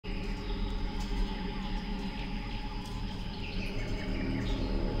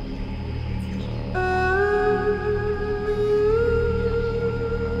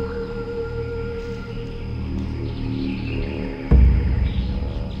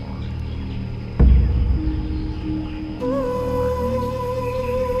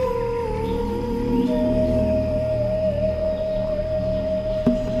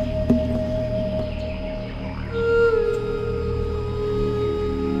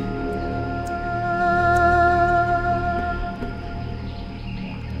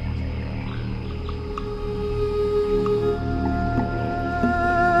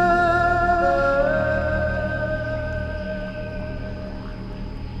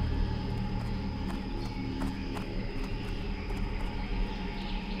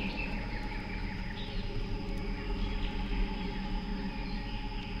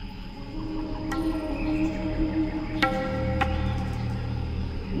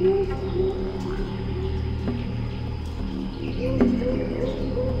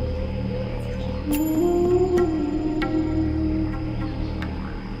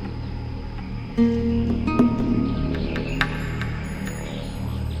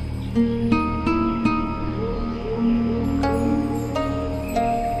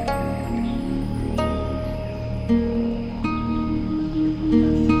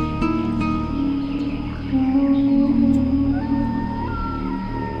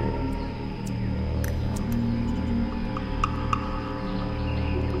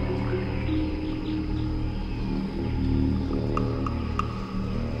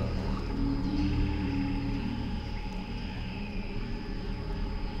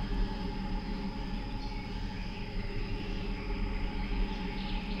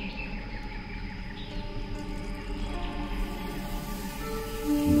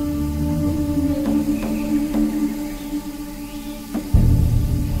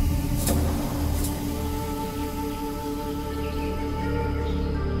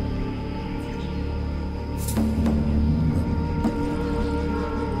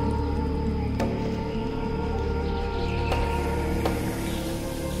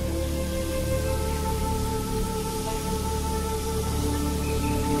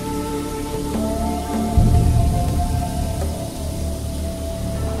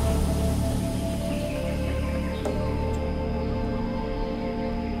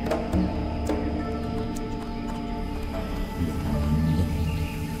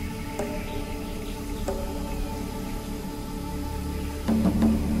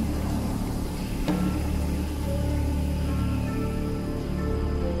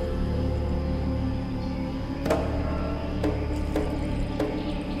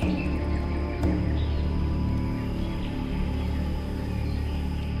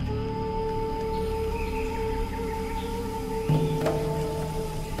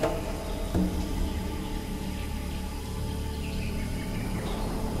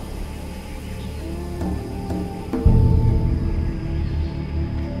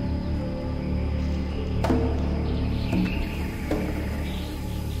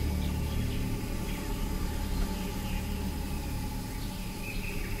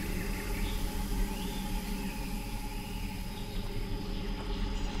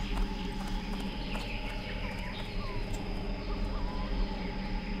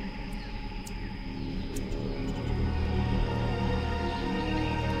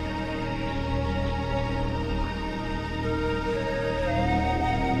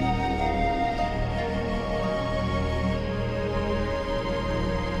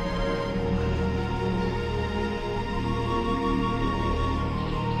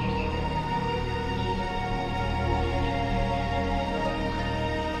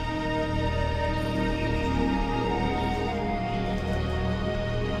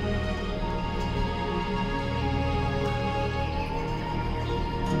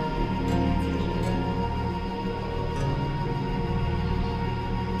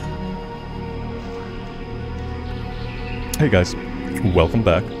Hey guys, welcome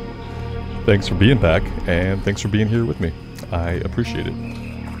back. Thanks for being back, and thanks for being here with me. I appreciate it.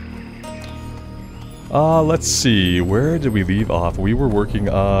 Let's see, where did we leave off? We were working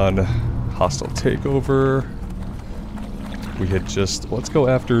on hostile takeover. We had just, let's go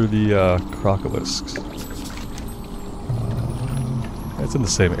after the crocolisks. It's in the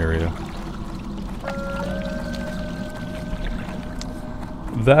same area.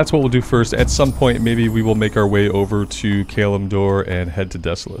 That's what we'll do first. At some point, maybe we will make our way over to Kalimdor and head to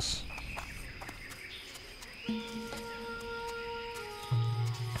Desolace.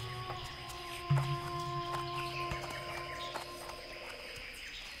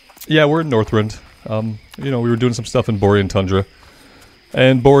 Yeah, we're in Northrend. You know, we were doing some stuff in Borean Tundra.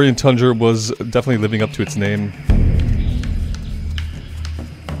 And Borean Tundra was definitely living up to its name.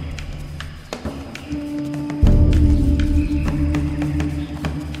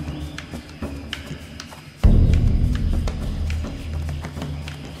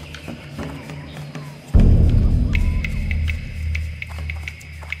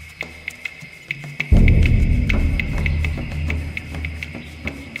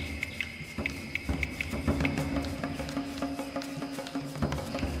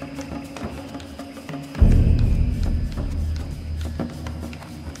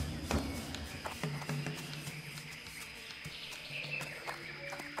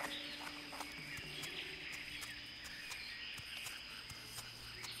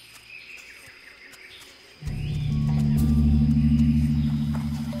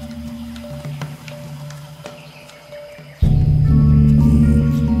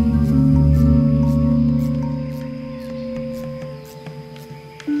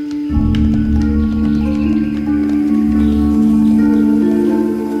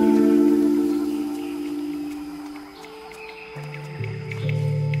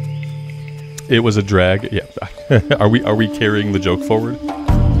 It was a drag. Yeah. Are we carrying the joke forward?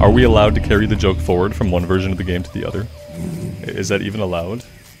 Are we allowed to carry the joke forward from one version of the game to the other? Is that even allowed?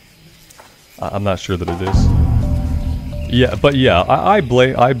 I'm not sure that it is. Yeah, but yeah, I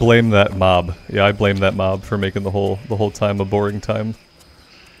blame that mob. Yeah, I blame that mob for making the whole time a boring time.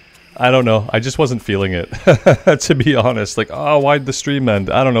 I don't know. I just wasn't feeling it, to be honest. Like, oh, why'd the stream end?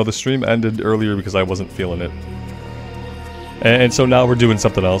 I don't know. The stream ended earlier because I wasn't feeling it, and so now we're doing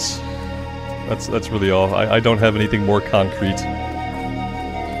something else. That's really all. I don't have anything more concrete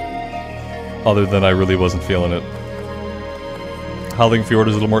other than I really wasn't feeling it. Howling Fjord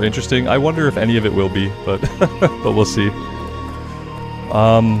is a little more interesting. I wonder if any of it will be, but but we'll see.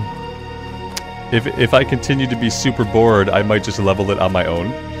 If I continue to be super bored, I might just level it on my own.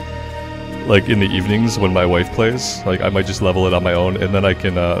 Like in the evenings when my wife plays, like I might just level it on my own, and then I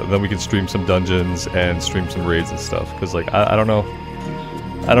can then we can stream some dungeons and stream some raids and stuff. Cause like I don't know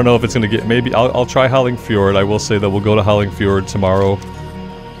if it's gonna get. Maybe I'll try Howling Fjord. I will say that we'll go to Howling Fjord tomorrow,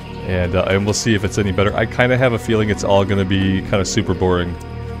 and we'll see if it's any better. I kind of have a feeling it's all gonna be kind of super boring.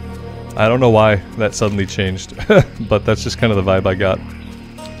 I don't know why that suddenly changed, but that's just kind of the vibe I got.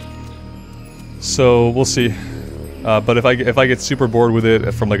 So we'll see. But if I get super bored with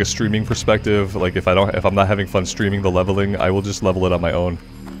it from like a streaming perspective, like if I'm not having fun streaming the leveling, I will just level it on my own.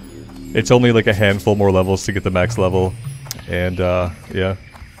 It's only like a handful more levels to get the max level, and yeah,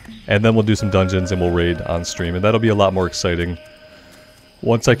 and then we'll do some dungeons and we'll raid on stream, and that'll be a lot more exciting.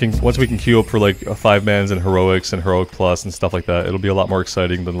 Once we can queue up for like 5-mans and heroics and heroic plus and stuff like that, it'll be a lot more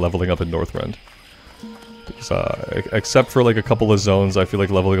exciting than leveling up in Northrend. Because, except for like a couple of zones, I feel like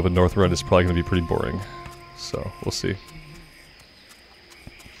leveling up in Northrend is probably going to be pretty boring. So, we'll see.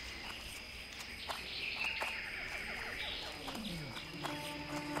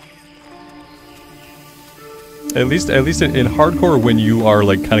 At least in hardcore, when you are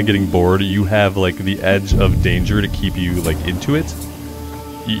like kind of getting bored, you have like the edge of danger to keep you like into it.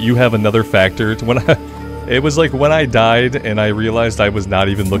 You have another factor to when it was like when I died and I realized I was not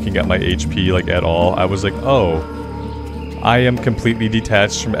even looking at my HP like at all. I was like, oh, I am completely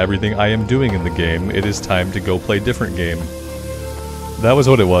detached from everything I am doing in the game. It is time to go play different game. That was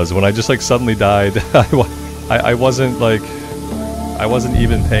what it was. When I just like suddenly died, I wasn't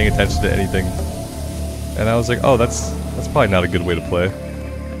even paying attention to anything. And I was like, oh, that's probably not a good way to play.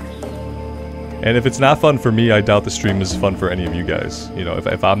 And if it's not fun for me, I doubt the stream is fun for any of you guys. You know,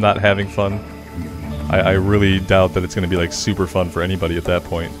 if I'm not having fun, I really doubt that it's going to be like super fun for anybody at that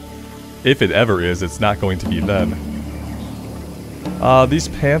point. If it ever is, it's not going to be then. These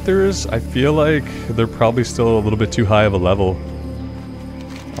Panthers, I feel like they're probably still a little bit too high of a level.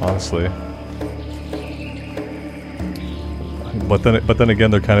 Honestly. But then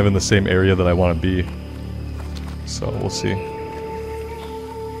again, they're kind of in the same area that I want to be. So, we'll see.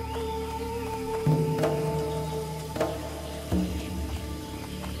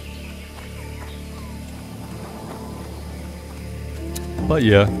 But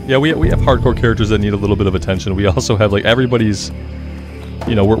yeah, we have hardcore characters that need a little bit of attention. We also have like everybody's,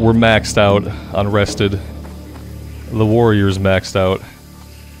 you know, we're maxed out on rested. The warrior's maxed out,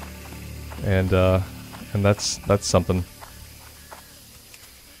 and that's something.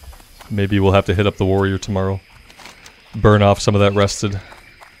 Maybe we'll have to hit up the warrior tomorrow. Burn off some of that rested.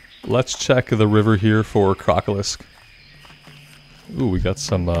 Let's check the river here for Crocolisk. Ooh, we got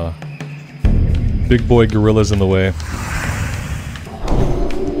some big boy gorillas in the way.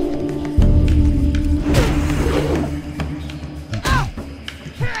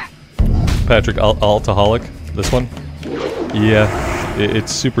 Patrick, Altaholic, this one? Yeah,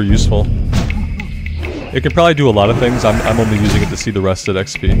 it's super useful. It can probably do a lot of things. I'm only using it to see the rested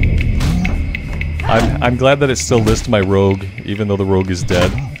XP. I'm glad that it still lists my rogue, even though the rogue is dead.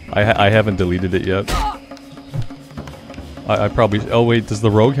 I haven't deleted it yet. I probably... Oh wait, does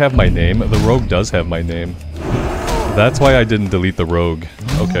the rogue have my name? The rogue does have my name. That's why I didn't delete the rogue.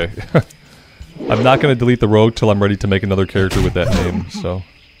 Okay. I'm not going to delete the rogue till I'm ready to make another character with that name, so...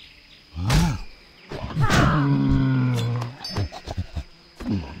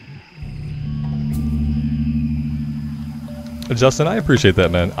 Justin, I appreciate that,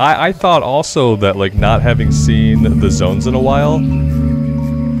 man. I thought also that, like, not having seen the zones in a while,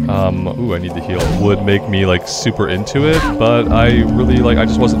 ooh, I need to heal, would make me, like, super into it, but I really, like, I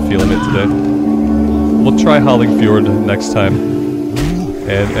just wasn't feeling it today. We'll try Howling Fjord next time,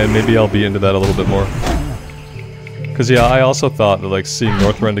 and maybe I'll be into that a little bit more. Because, yeah, I also thought that, like, seeing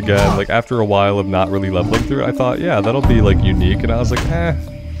Northrend again, like, after a while of not really leveling through it, I thought, yeah, that'll be, like, unique, and I was like, eh.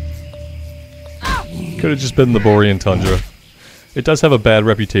 Could have just been the Borean Tundra. It does have a bad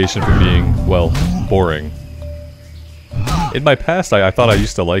reputation for being, well, boring. In my past, I thought I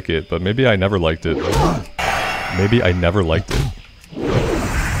used to like it, but maybe I never liked it. Maybe I never liked it.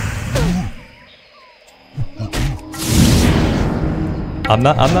 I'm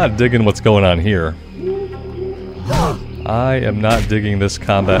not digging what's going on here. I am not digging this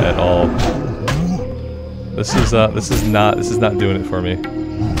combat at all. This is not doing it for me.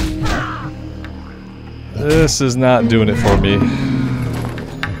 This is not doing it for me.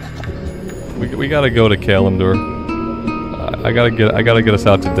 We gotta go to Kalimdor. I gotta get us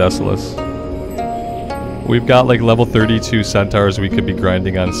out to Desolus. We've got like level 32 centaurs we could be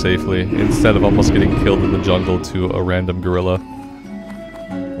grinding on safely instead of almost getting killed in the jungle to a random gorilla.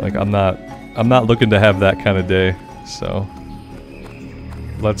 Like I'm not looking to have that kind of day. So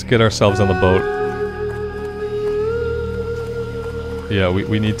let's get ourselves on the boat. Yeah,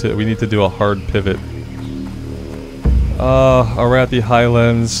 we need to do a hard pivot. Arathi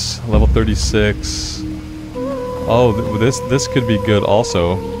Highlands, level 36. Oh, this could be good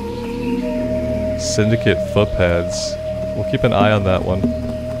also. Syndicate footpads. We'll keep an eye on that one.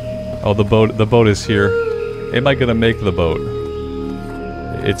 Oh, the boat is here. Am I gonna make the boat?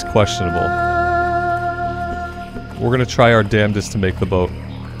 It's questionable. We're gonna try our damnedest to make the boat.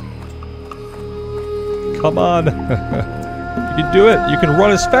 Come on! You can do it! You can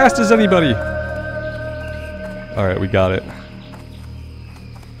run as fast as anybody! Alright, we got it.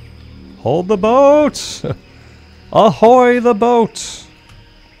 Hold the boat! Ahoy the boat!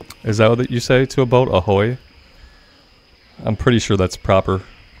 Is that what you say to a boat? Ahoy? I'm pretty sure that's proper.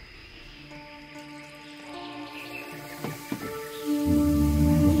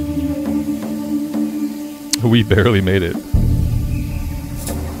 We barely made it.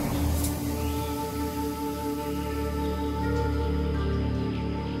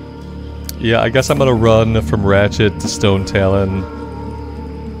 Yeah, I guess I'm gonna run from Ratchet to Stone Talon.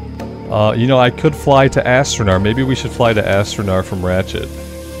 You know, I could fly to Astronar. Maybe we should fly to Astronar from Ratchet.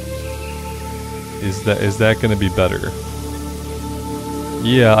 Is that gonna be better?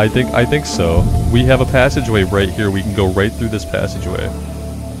 Yeah, I think so. We have a passageway right here. We can go right through this passageway.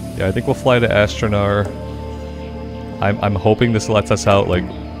 Yeah, I think we'll fly to Astronar. I'm hoping this lets us out, like,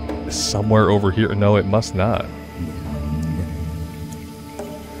 somewhere over here. No, it must not.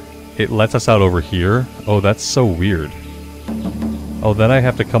 It lets us out over here? Oh, that's so weird. Oh, then I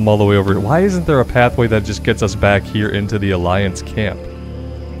have to come all the way over here. Why isn't there a pathway that just gets us back here into the Alliance camp?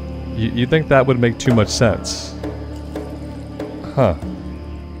 You think that would make too much sense? Huh.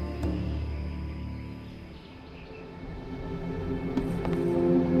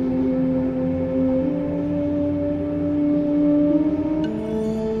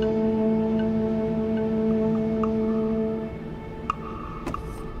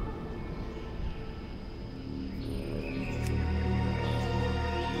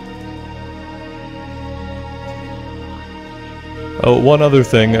 Oh, one other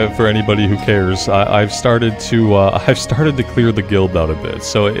thing for anybody who cares, I've started to clear the guild out a bit.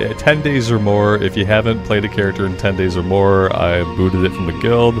 So 10 days or more, if you haven't played a character in 10 days or more, I booted it from the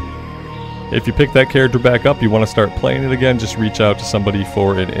guild. If you pick that character back up, you want to start playing it again, just reach out to somebody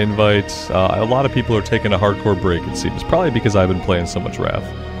for an invite. A lot of people are taking a hardcore break, it seems, probably because I've been playing so much Wrath.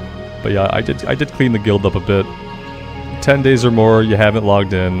 But yeah, I did clean the guild up a bit. 10 days or more, you haven't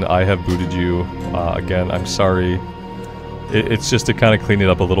logged in, I have booted you. Again, I'm sorry. It's just to kind of clean it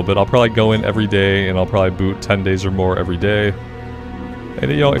up a little bit. I'll probably go in every day, and I'll probably boot 10 days or more every day. And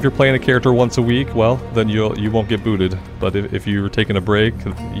you know, if you're playing a character once a week, well, then you won't get booted. But if you're taking a break,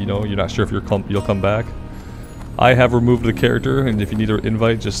 you know, you're not sure if you'll come back. I have removed the character, and if you need an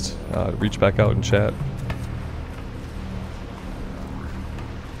invite, just reach back out and chat.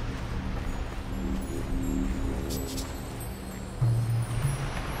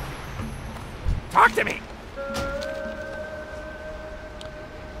 Talk to me.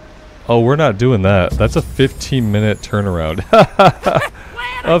 Oh, we're not doing that. That's a 15-minute turnaround.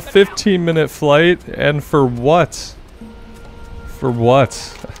 A 15-minute flight, and for what? For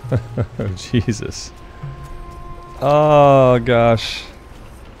what? Jesus. Oh gosh.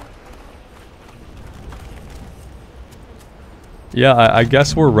 Yeah, I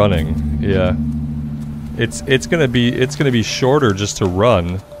guess we're running. Yeah. It's gonna be shorter just to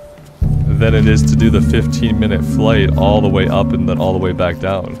run than it is to do the 15-minute flight all the way up and then all the way back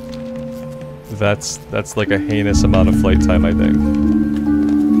down. That's like a heinous amount of flight time, I think.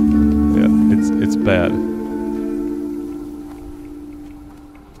 Yeah, it's bad.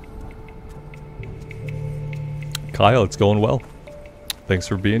 Kyle, it's going well. Thanks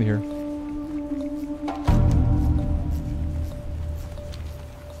for being here.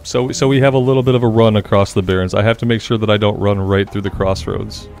 So we have a little bit of a run across the Barrens. I have to make sure that I don't run right through the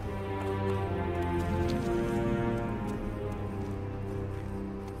crossroads.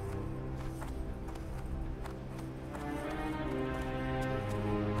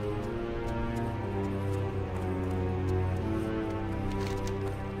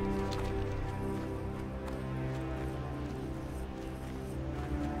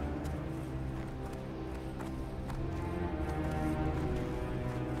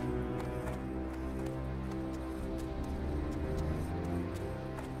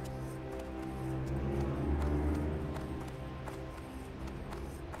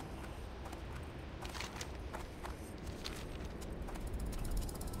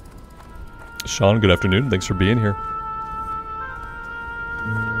 Sean, good afternoon. Thanks for being here.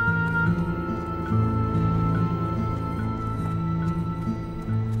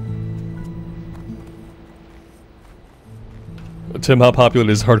 Tim, how popular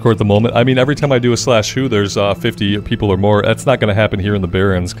is hardcore at the moment? I mean, every time I do a slash who, there's 50 people or more. That's not going to happen here in the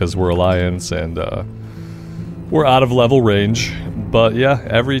Barrens because we're Alliance and we're out of level range. But yeah,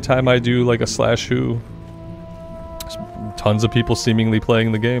 every time I do like a slash who, tons of people seemingly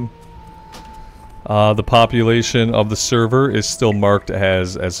playing the game. The population of the server is still marked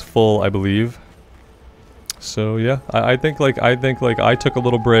as full, I believe. So yeah, I think I took a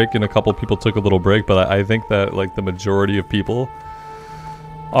little break and a couple people took a little break, but I think that like the majority of people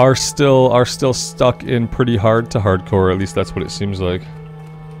are still stuck in pretty hard to hardcore. At least that's what it seems like.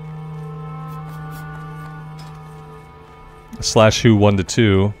 Slash who 1 to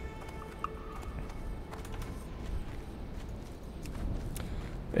 2.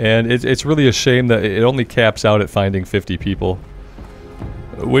 And it's really a shame that it only caps out at finding 50 people.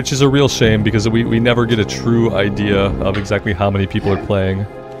 Which is a real shame because we never get a true idea of exactly how many people are playing.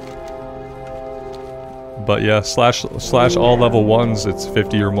 But yeah, slash all level 1s, it's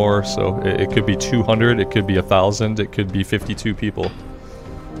 50 or more, so it could be 200, it could be 1,000, it could be 52 people.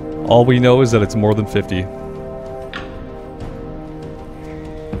 All we know is that it's more than 50.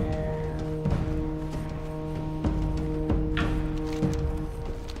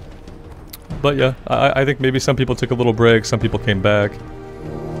 But yeah, I think maybe some people took a little break, some people came back.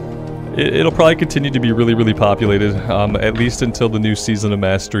 It'll probably continue to be really, really populated, at least until the new season of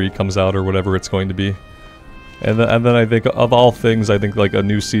Mastery comes out or whatever it's going to be. And then I think, of all things, I think like a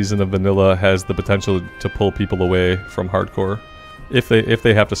new season of Vanilla has the potential to pull people away from hardcore, if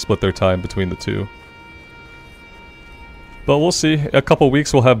they have to split their time between the two. But we'll see. A couple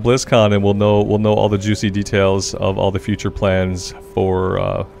weeks we'll have BlizzCon and we'll know all the juicy details of all the future plans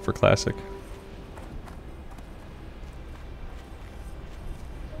for Classic.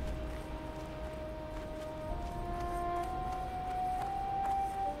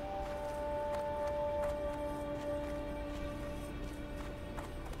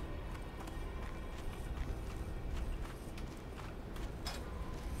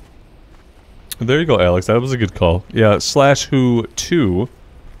 There you go, Alex. That was a good call. Yeah, slash who 2,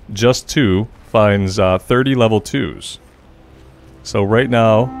 just 2, finds 30 level 2s. So right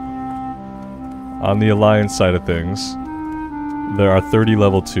now, on the Alliance side of things, there are 30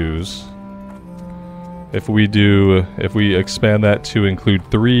 level 2s. If we expand that to include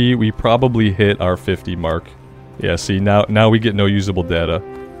 3, we probably hit our 50 mark. Yeah, see, now we get no usable data.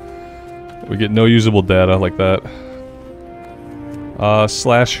 We get no usable data like that.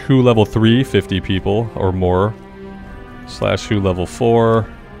 Slash who level 3, 50 people or more. Slash who level 4,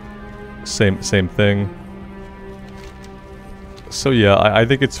 same thing. So yeah, I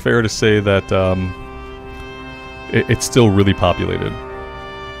think it's fair to say that it's still really populated.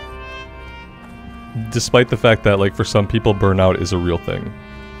 Despite the fact that, like, for some people burnout is a real thing.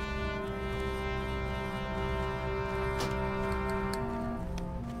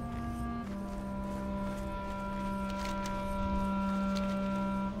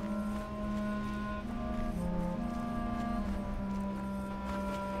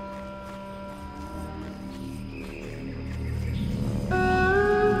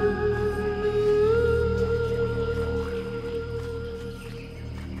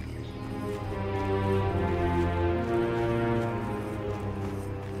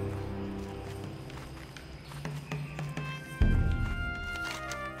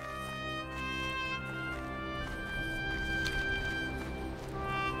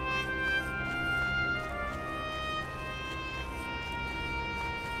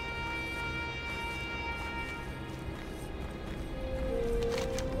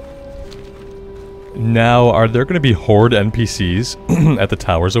 Now, are there going to be horde NPCs at the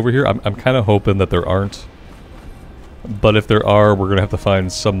towers over here? I'm kind of hoping that there aren't. But if there are, we're going to have to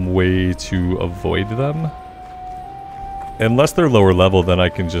find some way to avoid them. Unless they're lower level, then I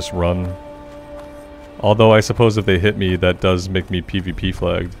can just run. Although I suppose if they hit me, that does make me PvP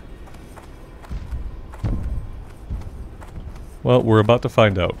flagged. Well, we're about to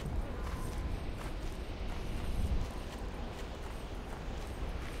find out.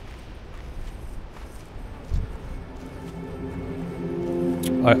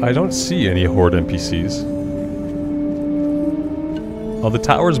 I don't see any horde NPCs. Well, the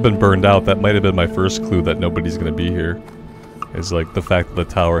tower's been burned out. That might have been my first clue that nobody's gonna be here. Is like the fact that the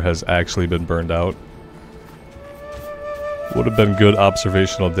tower has actually been burned out. Would have been good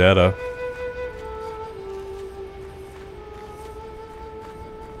observational data.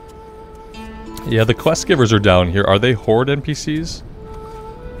 Yeah, the quest givers are down here. Are they horde NPCs?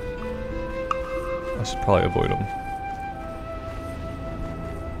 I should probably avoid them.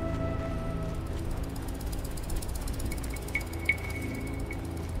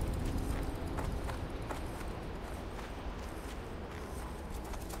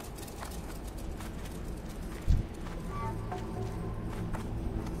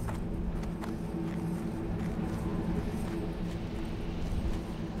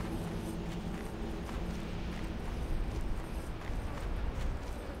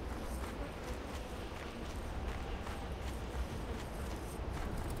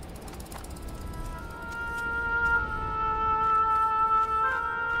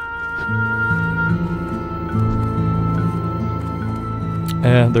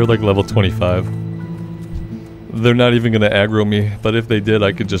 They're like level 25. They're not even gonna aggro me, but if they did,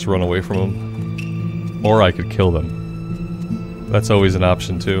 I could just run away from them. Or I could kill them. That's always an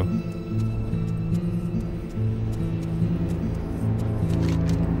option too.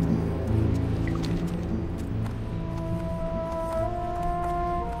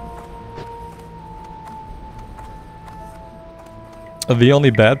 The only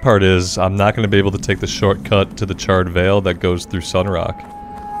bad part is I'm not going to be able to take the shortcut to the Charred Vale that goes through Sunrock.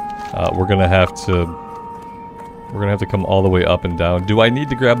 We're gonna have to come all the way up and down. Do I need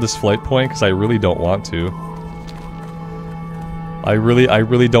to grab this flight point? Because I really don't want to. I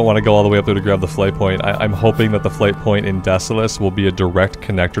really don't want to go all the way up there to grab the flight point. I'm hoping that the flight point in Desolace will be a direct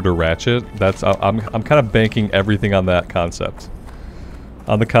connector to Ratchet. I'm kind of banking everything on that concept.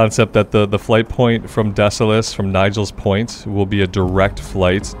 On the concept that the flight point from Desolace, from Nigel's Point, will be a direct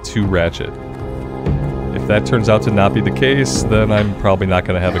flight to Ratchet. If that turns out to not be the case, then I'm probably not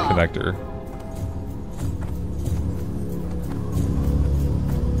going to have a connector.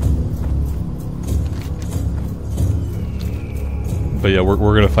 But yeah, we're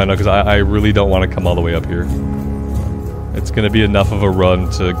going to find out, because I really don't want to come all the way up here. It's going to be enough of a run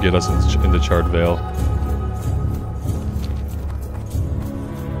to get us into Charred Vale.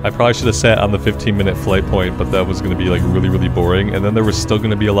 I probably should have sat on the 15-minute flight point, but that was going to be like really boring, and then there was still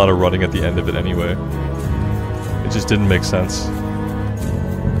going to be a lot of running at the end of it anyway. It just didn't make sense.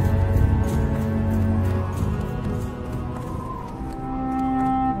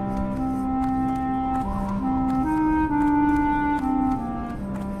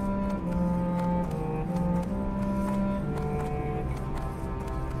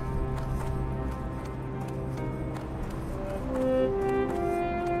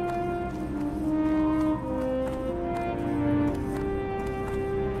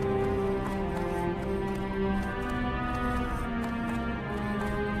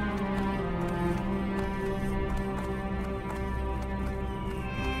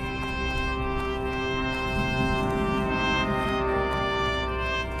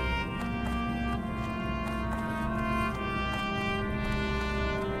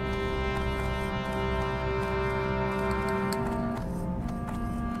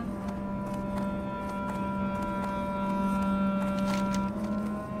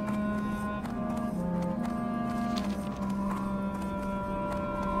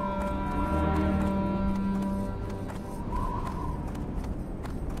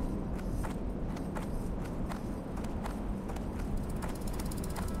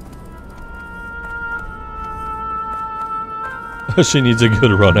 She needs a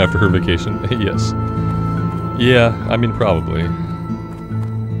good run after her vacation. Yes. Yeah, I mean, probably.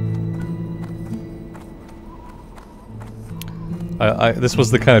 This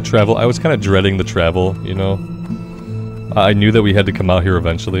was the kind of travel... I was kind of dreading the travel, you know? I knew that we had to come out here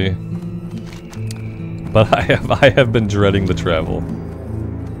eventually. But I have been dreading the travel.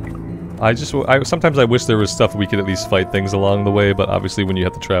 Sometimes I wish there was stuff we could at least fight things along the way, but obviously when you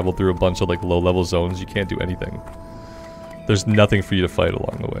have to travel through a bunch of like low-level zones, you can't do anything. There's nothing for you to fight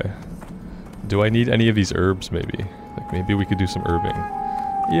along the way. Do I need any of these herbs, maybe? Like, maybe we could do some herbing.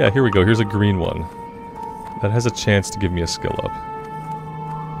 Yeah, here we go. Here's a green one. That has a chance to give me a skill up.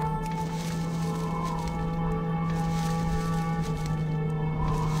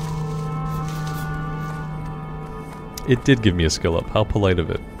 It did give me a skill up. How polite of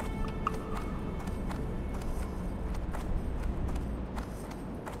it.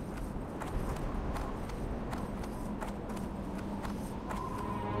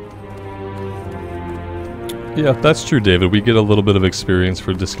 Yeah, that's true, David. We get a little bit of experience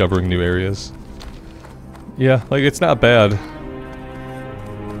for discovering new areas. Yeah, like, it's not bad.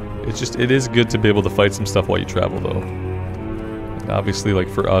 It's just, it is good to be able to fight some stuff while you travel, though. And obviously, like,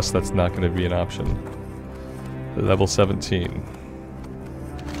 for us, that's not going to be an option. Level 17.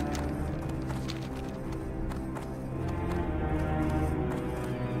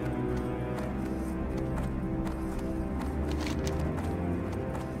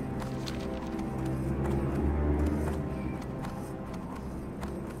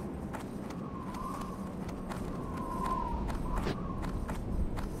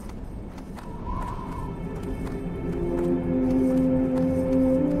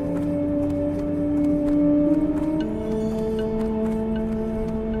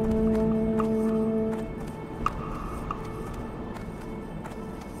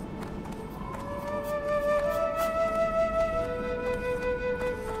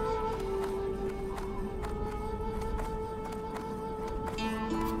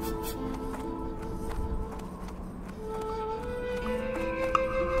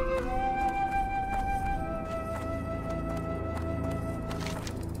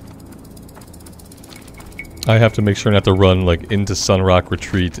 I have to make sure not to run like into Sunrock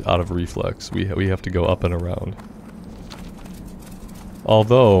Retreat out of reflex. We have to go up and around.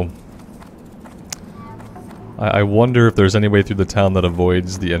 Although, I wonder if there's any way through the town that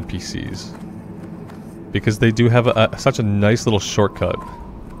avoids the NPCs. Because they do have such a nice little shortcut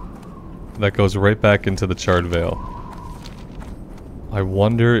that goes right back into the Charred Vale. I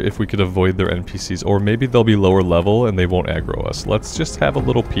wonder if we could avoid their NPCs, or maybe they'll be lower level and they won't aggro us. Let's just have a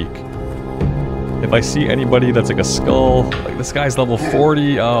little peek. If I see anybody that's like a skull, like this guy's level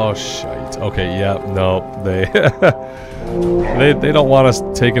 40, oh shite. Okay, yeah, no, they they don't want us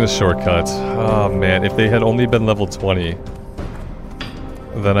taking a shortcut. Oh man, if they had only been level 20,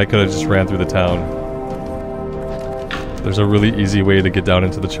 then I could have just ran through the town. There's a really easy way to get down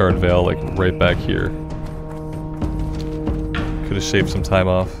into the Charred Vale, like right back here. Could have shaved some time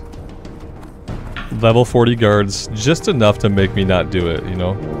off. Level 40 guards, just enough to make me not do it, you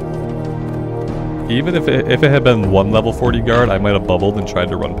know? Even if it had been one level 40 guard, I might have bubbled and tried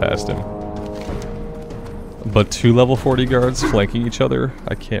to run past him. But 2 level 40 guards flanking each other,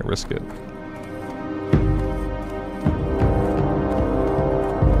 I can't risk it.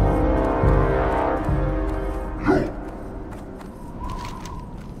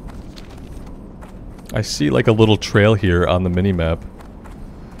 I see like a little trail here on the minimap.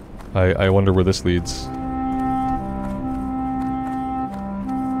 I wonder where this leads.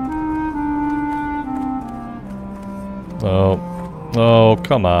 Oh,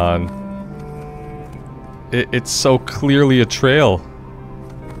 come on. It's so clearly a trail.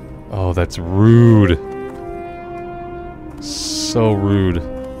 Oh, that's rude. So rude.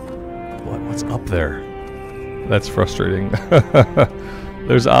 What's up there? That's frustrating.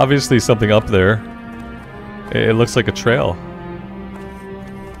 There's obviously something up there. It looks like a trail.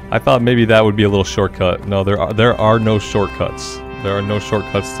 I thought maybe that would be a little shortcut. No, there are no shortcuts. There are no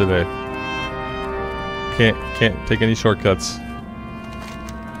shortcuts today. Can't take any shortcuts.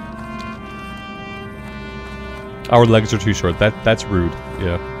 Our legs are too short. That's rude.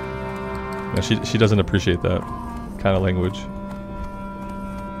 Yeah. No, she doesn't appreciate that kind of language.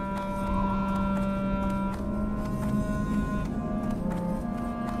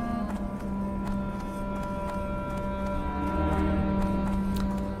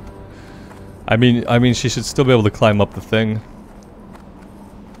 I mean, she should still be able to climb up the thing.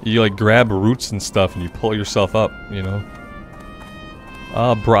 You like grab roots and stuff, and you pull yourself up. You know.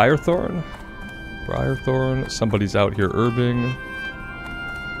 Briarthorn. Briarthorn. Somebody's out here herbing.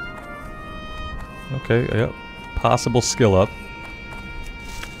 Okay. Yep. Possible skill up.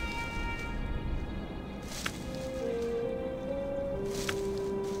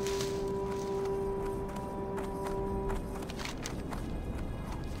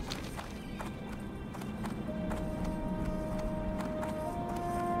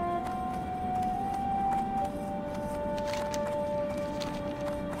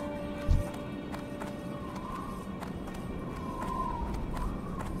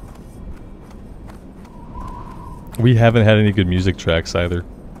 We haven't had any good music tracks either.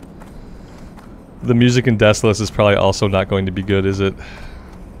 The music in Desolus is probably also not going to be good, is it?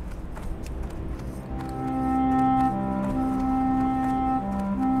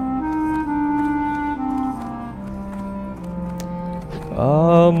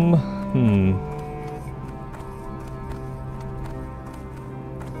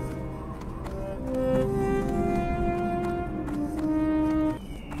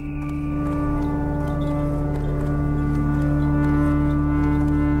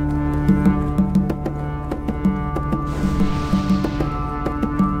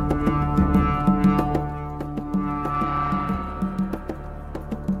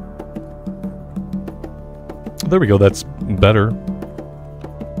 There we go, that's better.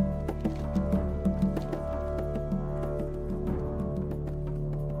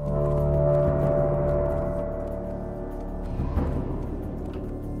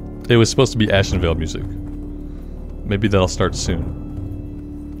 It was supposed to be Ashenvale music. Maybe that'll start soon.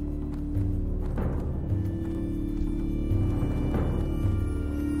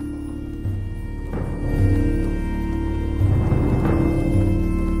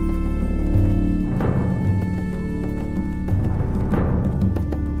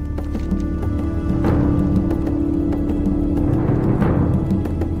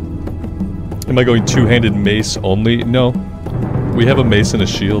 Am I going two-handed mace only? No. We have a mace and a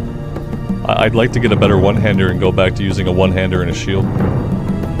shield. I'd like to get a better one-hander and go back to using a one-hander and a shield.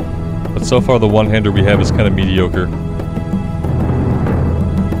 But so far the one-hander we have is kind of mediocre.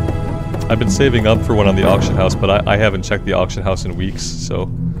 I've been saving up for one on the auction house, but I haven't checked the auction house in weeks, so...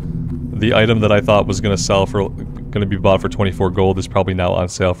 The item that I thought was going to sell for... going to be bought for 24 gold is probably now on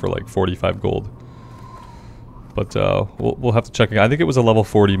sale for like 45 gold. But we'll have to check again. I think it was a level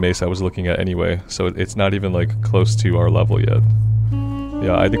 40 mace I was looking at anyway, so it's not even like close to our level yet.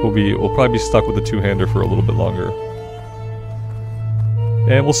 Yeah, I think we'll probably be stuck with the two-hander for a little bit longer.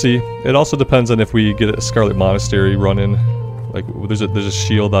 And we'll see. It also depends on if we get a Scarlet Monastery run in. Like there's a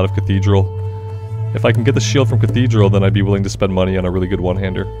shield out of Cathedral. If I can get the shield from Cathedral, then I'd be willing to spend money on a really good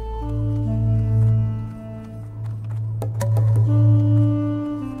one-hander.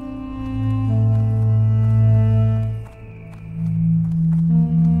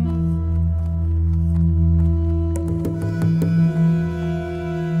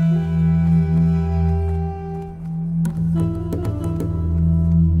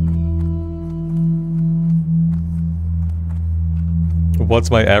 What's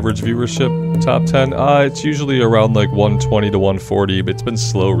my average viewership? Top 10? It's usually around like 120 to 140, but it's been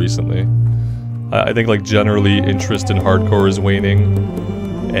slow recently. I think like generally interest in hardcore is waning,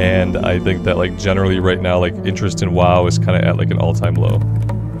 and I think that like generally right now like interest in WoW is kind of at like an all-time low.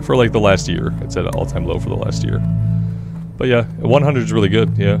 For like the last year, it's at an all-time low for the last year. But yeah, 100 is really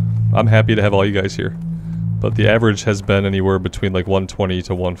good, yeah. I'm happy to have all you guys here. But the average has been anywhere between like 120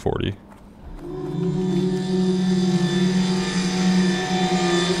 to 140.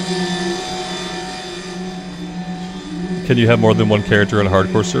 Can you have more than one character on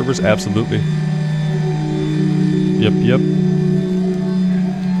hardcore servers? Absolutely. Yep.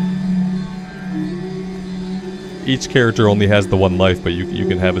 Each character only has the one life, but you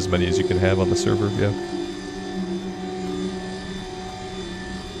can have as many as you can have on the server, yeah.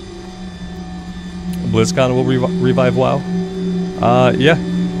 BlizzCon will revive WoW? Yeah.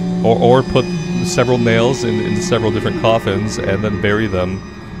 Or put several nails into several different coffins and then bury them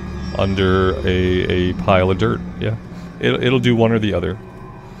under a pile of dirt, yeah. It'll do one or the other.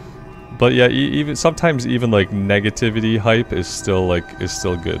 But yeah, even sometimes even like negativity hype is still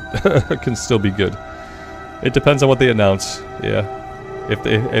good. Can still be good. It depends on what they announce. Yeah,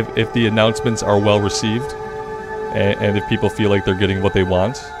 if the announcements are well received, and if people feel like they're getting what they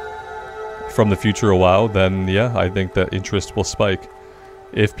want from the future of WoW, then yeah, I think that interest will spike.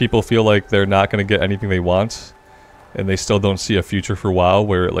 If people feel like they're not going to get anything they want, and they still don't see a future for WoW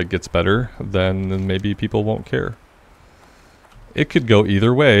where it like gets better, then maybe people won't care. It could go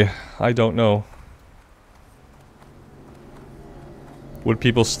either way. I don't know. Would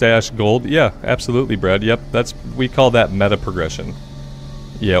people stash gold? Yeah, absolutely, Brad. Yep, we call that meta progression.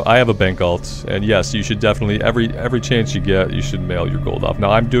 Yeah, I have a bank alt, and yes, you should definitely every chance you get, you should mail your gold off.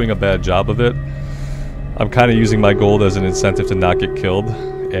 Now, I'm doing a bad job of it. I'm kind of using my gold as an incentive to not get killed,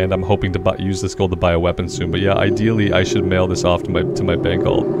 and I'm hoping to use this gold to buy a weapon soon. But yeah, ideally, I should mail this off to my bank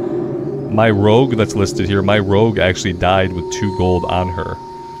alt. My rogue that's listed here, my rogue actually died with 2 gold on her.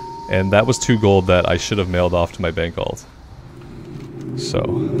 And that was 2 gold that I should have mailed off to my bank alt. So,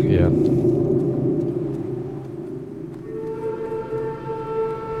 yeah.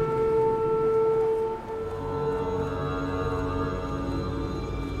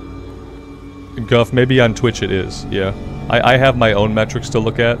 Guff, maybe on Twitch it is, yeah. I have my own metrics to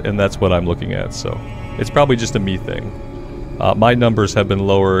look at, and that's what I'm looking at, so. It's probably just a me thing. My numbers have been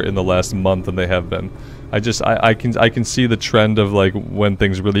lower in the last month than they have been. I can see the trend of like when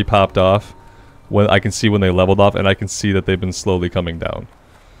things really popped off. When I can see when they leveled off, and I can see that they've been slowly coming down.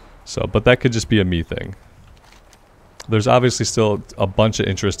 So, but that could just be a me thing. There's obviously still a bunch of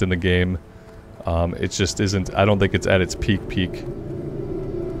interest in the game. It just isn't. I don't think it's at its peak.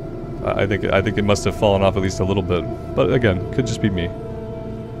 I think it must have fallen off at least a little bit. But again, could just be me.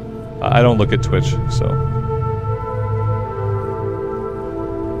 I don't look at Twitch, so.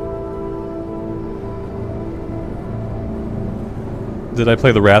 Did I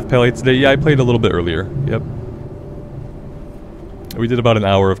play the Wrath Pally today? Yeah, I played a little bit earlier. Yep. We did about an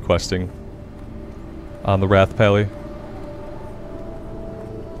hour of questing on the Wrath Pally.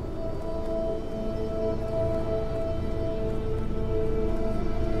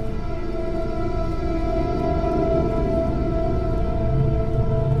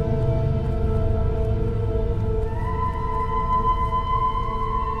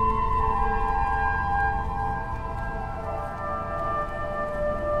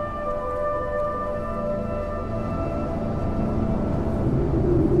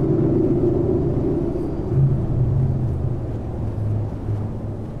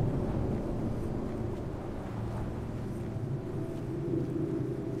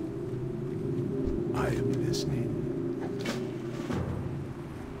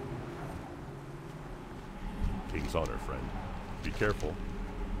 Honor, friend. Be careful.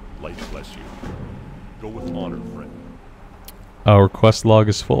 Light bless you. Go with honor, friend. Our quest log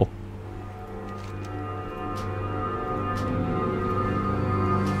is full.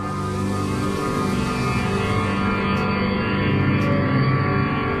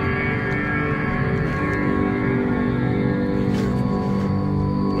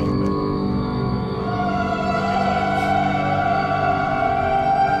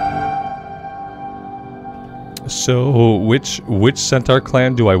 So, which Centaur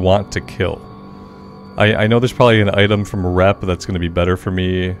clan do I want to kill? I know there's probably an item from rep that's going to be better for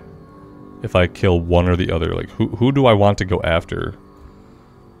me if I kill one or the other. Like, who do I want to go after?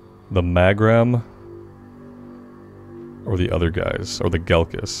 The Magram? Or the other guys? Or the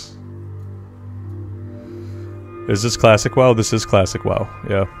Gelkis? Is this Classic WoW? This is Classic WoW,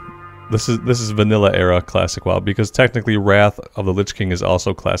 yeah. This is Vanilla era Classic WoW, because technically Wrath of the Lich King is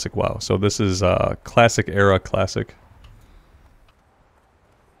also Classic WoW. So this is Classic era Classic.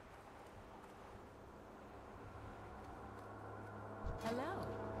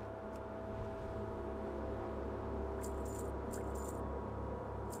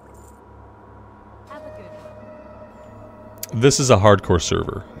 This is a hardcore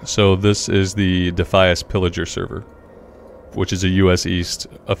server, so this is the Defias Pillager server, which is a US East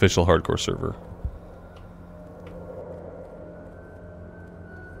official hardcore server.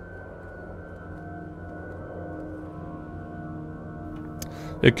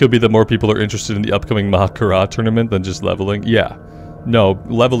 It could be that more people are interested in the upcoming Mahakara tournament than just leveling. Yeah. No,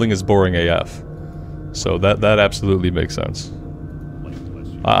 leveling is boring AF. So that absolutely makes sense.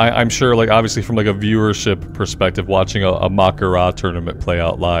 I'm sure, like, obviously from like a viewership perspective, watching a Makara tournament play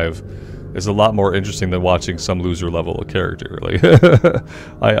out live is a lot more interesting than watching some loser level a character. Like,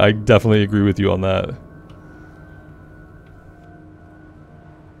 I definitely agree with you on that.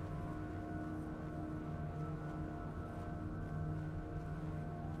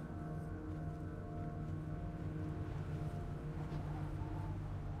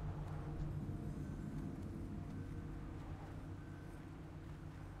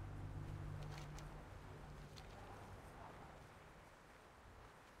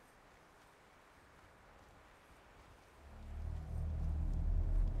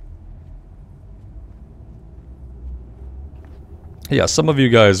 Yeah, some of you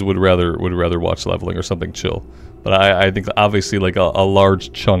guys would rather watch leveling or something chill, but I think obviously like a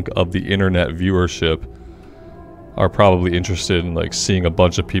large chunk of the internet viewership are probably interested in like seeing a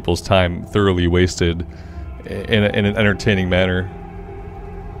bunch of people's time thoroughly wasted in an entertaining manner.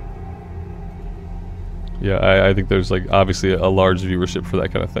 Yeah, I think there's like obviously a large viewership for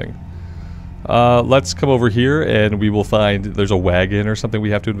that kind of thing. Let's come over here and we will find there's a wagon or something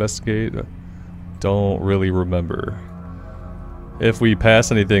we have to investigate. Don't really remember. If we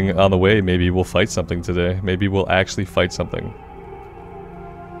pass anything on the way, maybe we'll fight something today. Maybe we'll actually fight something.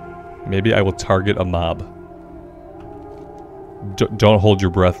 Maybe I will target a mob. Don't hold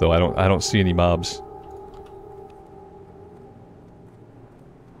your breath though. I don't see any mobs.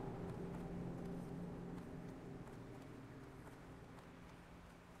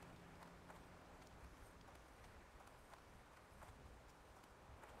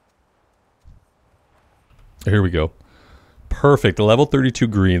 Here we go. Perfect, level 32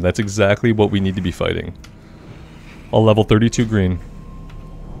 green. That's exactly what we need to be fighting. A level 32 green.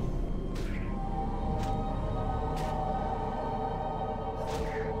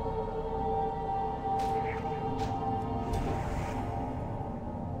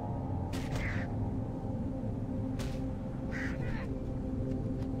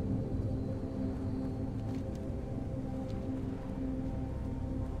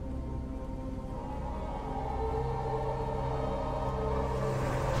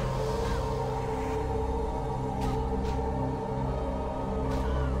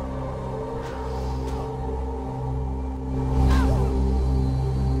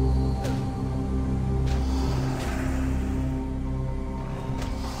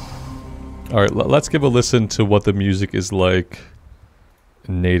 Alright, let's give a listen to what the music is like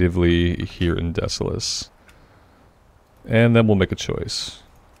natively here in Desolace. And then we'll make a choice.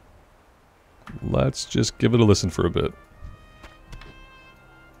 Let's just give it a listen for a bit.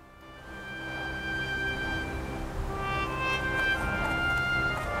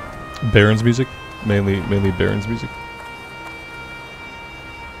 Baron's music? Mainly Baron's music?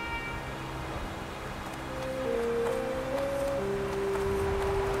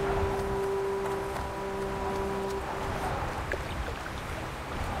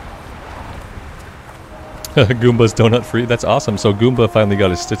 Goomba's donut free. That's awesome. So Goomba finally got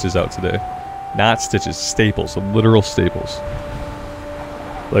his stitches out today. Not stitches, staples. Some literal staples.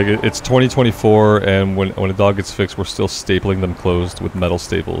 Like, it's 2024, and when a dog gets fixed, we're still stapling them closed with metal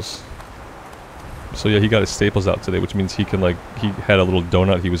staples. So yeah, he got his staples out today, which means he can, like, he had a little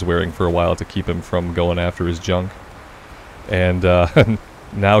donut he was wearing for a while to keep him from going after his junk. And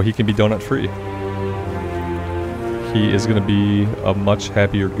now he can be donut free. He is going to be a much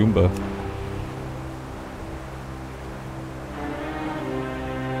happier Goomba.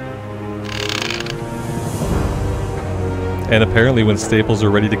 And apparently when staples are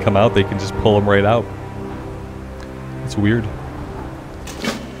ready to come out, they can just pull them right out. It's weird.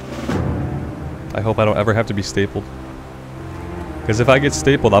 I hope I don't ever have to be stapled. Because if I get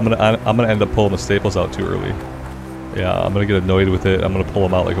stapled, I'm gonna end up pulling the staples out too early. Yeah, I'm gonna get annoyed with it. I'm gonna pull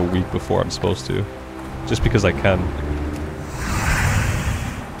them out like a week before I'm supposed to, just because I can.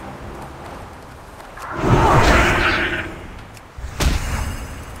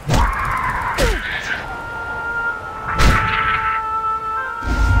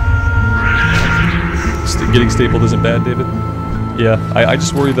 Getting stapled isn't bad, David. Yeah, I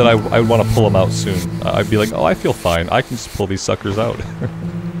just worry that I would want to pull them out soon. I'd be like, oh, I feel fine. I can just pull these suckers out.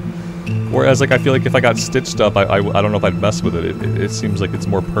 Whereas, like, I feel like if I got stitched up, I don't know if I'd mess with it. It seems like it's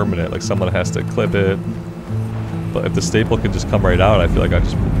more permanent. Like, someone has to clip it. But if the staple can just come right out, I feel like I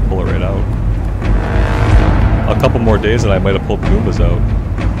just pull it right out. A couple more days and I might have pulled Goombas out.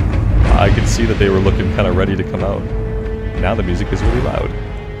 I could see that they were looking kind of ready to come out. Now the music is really loud.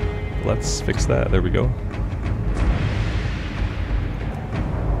 Let's fix that. There we go.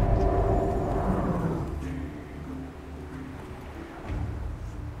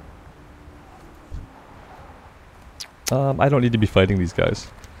 I don't need to be fighting these guys.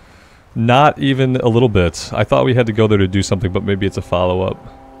 Not even a little bit. I thought we had to go there to do something, but maybe it's a follow-up.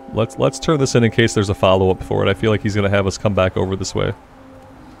 Let's turn this in case there's a follow-up for it. I feel like he's gonna have us come back over this way.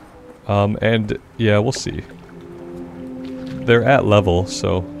 And yeah, we'll see. They're at level,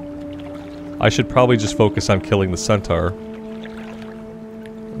 so I should probably just focus on killing the centaur.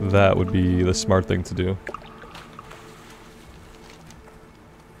 That would be the smart thing to do.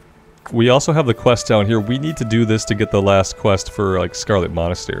 We also have the quest down here. We need to do this to get the last quest for, like, Scarlet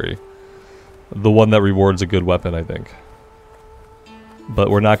Monastery. The one that rewards a good weapon, I think. But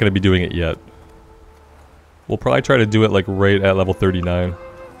we're not going to be doing it yet. We'll probably try to do it, like, right at level 39.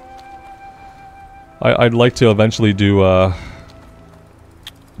 I'd like to eventually do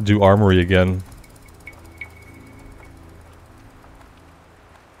Armory again.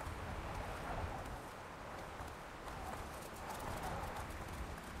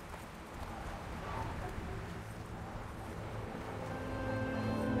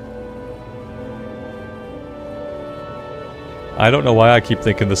 I don't know why I keep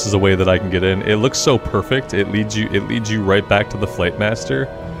thinking this is a way that I can get in. It looks so perfect. It leads you right back to the Flight Master.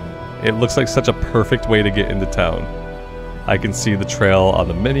 It looks like such a perfect way to get into town. I can see the trail on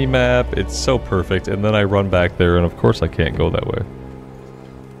the mini-map. It's so perfect. And then I run back there, and of course I can't go that way.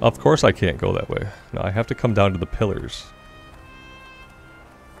 Of course I can't go that way. No, I have to come down to the pillars.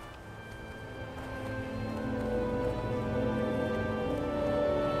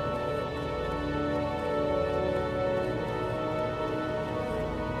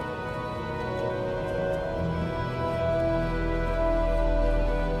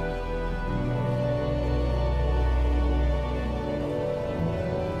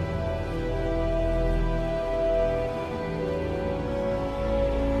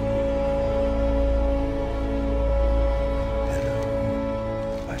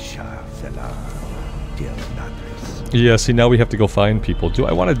 Yeah, see, now we have to go find people. Do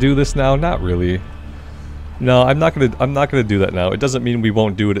I want to do this now? Not really. No, I'm not gonna do that now. It doesn't mean we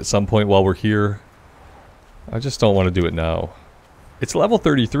won't do it at some point while we're here. I just don't want to do it now. It's level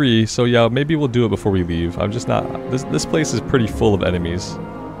 33, so yeah, maybe we'll do it before we leave. I'm just not... This place is pretty full of enemies.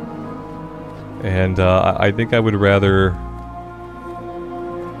 And I think I would rather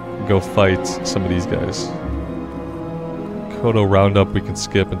go fight some of these guys. Kodo roundup we can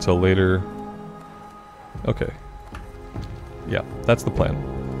skip until later. Okay. Yeah, that's the plan.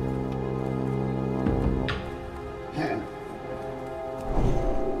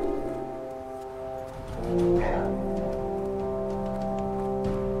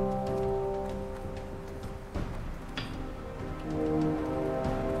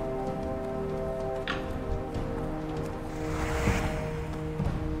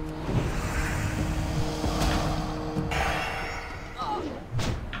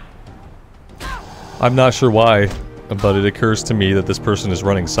 I'm not sure why, but it occurs to me that this person is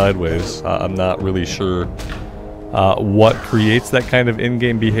running sideways. I'm not really sure what creates that kind of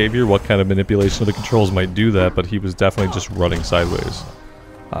in-game behavior, what kind of manipulation of the controls might do that, but he was definitely just running sideways.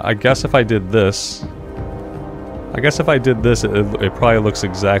 I guess if I did this... it probably looks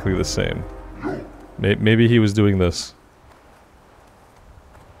exactly the same. Maybe he was doing this.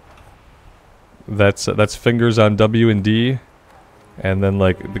 That's fingers on W and D. And then,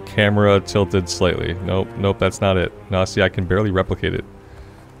 like, the camera tilted slightly. Nope, that's not it. No, see, I can barely replicate it.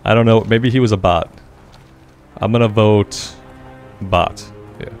 I don't know, maybe he was a bot. I'm gonna vote bot.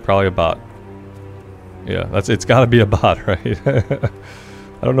 Yeah, probably a bot. Yeah, it's gotta be a bot, right?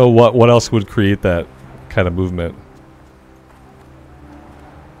 I don't know what else would create that kind of movement.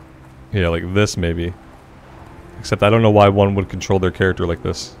 Yeah, like this, maybe. Except I don't know why one would control their character like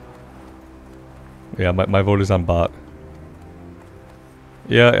this. Yeah, my vote is on bot.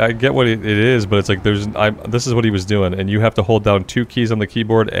 Yeah, I get what it is, but it's like this is what he was doing, and you have to hold down 2 keys on the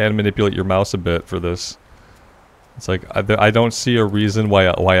keyboard and manipulate your mouse a bit for this. It's like I don't see a reason why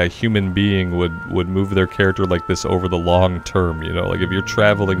a human being would move their character like this over the long term. You know, like if you're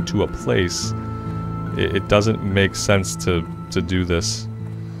traveling to a place, it doesn't make sense to do this.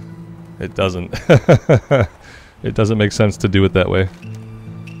 It doesn't. It doesn't make sense to do it that way.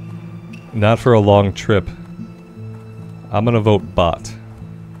 Not for a long trip. I'm gonna vote bot.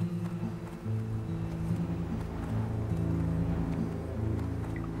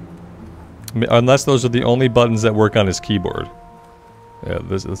 Unless those are the only buttons that work on his keyboard. Yeah,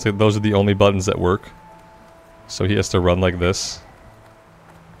 let's say those are the only buttons that work. So he has to run like this.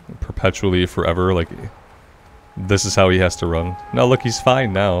 Perpetually, forever, like... This is how he has to run. No, look, he's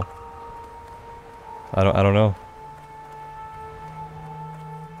fine now. I don't know.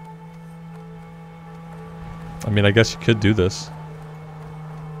 I mean, I guess you could do this.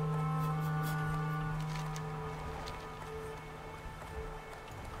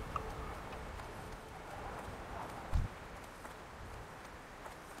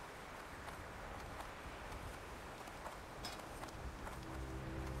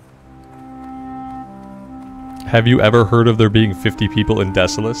 Have you ever heard of there being 50 people in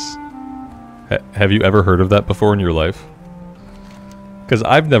Desolace? Have you ever heard of that before in your life? Because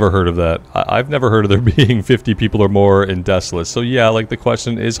I've never heard of that. I've never heard of there being 50 people or more in Desolace. So yeah, like the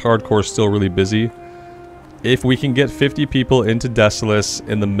question, is hardcore still really busy? If we can get 50 people into Desolace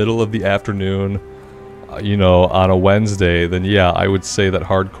in the middle of the afternoon, you know, on a Wednesday, then yeah, I would say that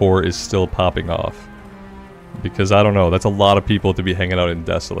hardcore is still popping off. Because I don't know, that's a lot of people to be hanging out in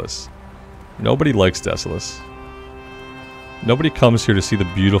Desolace. Nobody likes Desolace. Nobody comes here to see the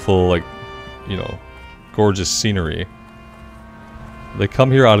beautiful, like, you know, gorgeous scenery. They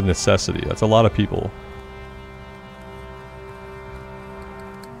come here out of necessity. That's a lot of people.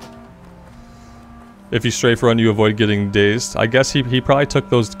 If you strafe run, you avoid getting dazed. I guess he probably took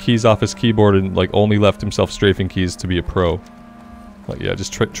those keys off his keyboard and, like, only left himself strafing keys to be a pro. Like, yeah,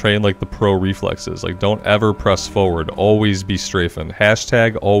 just train, like, the pro reflexes. Like, don't ever press forward. Always be strafing.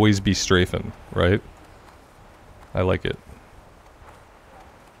 Hashtag always be strafing, right? I like it.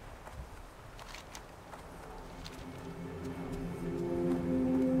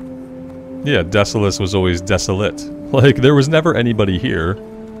 Yeah, Desolace was always desolate. Like, there was never anybody here.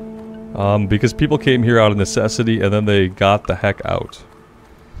 Because people came here out of necessity and then they got the heck out.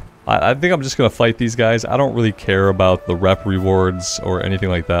 I think I'm just gonna fight these guys. I don't really care about the rep rewards or anything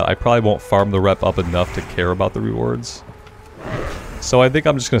like that. I probably won't farm the rep up enough to care about the rewards. So I think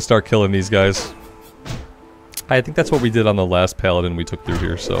I'm just gonna start killing these guys. I think that's what we did on the last paladin we took through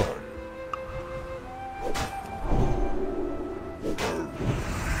here, so...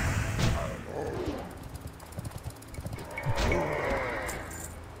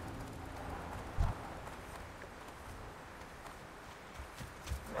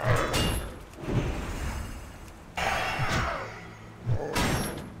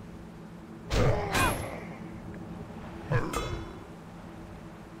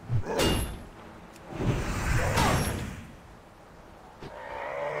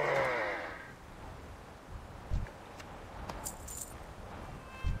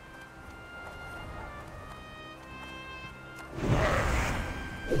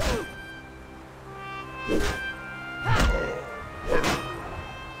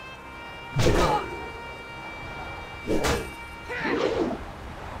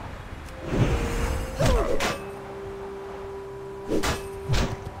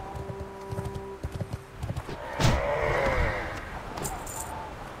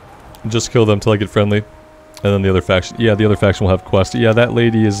 Just kill them till I get friendly. And then the other faction... Yeah, the other faction will have Questie. Yeah, that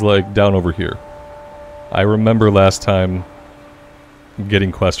lady is, like, down over here. I remember last time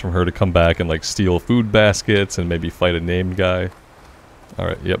getting quests from her to come back and, like, steal food baskets and maybe fight a named guy.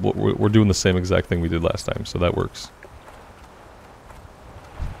 Alright, yeah, we're doing the same exact thing we did last time, so that works.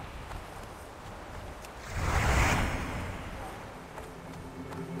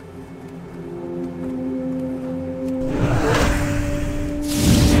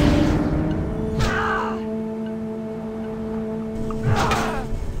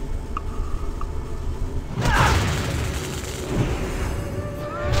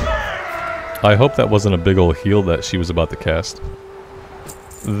 I hope that wasn't a big ol' heal that she was about to cast.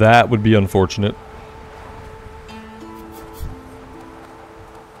 That would be unfortunate.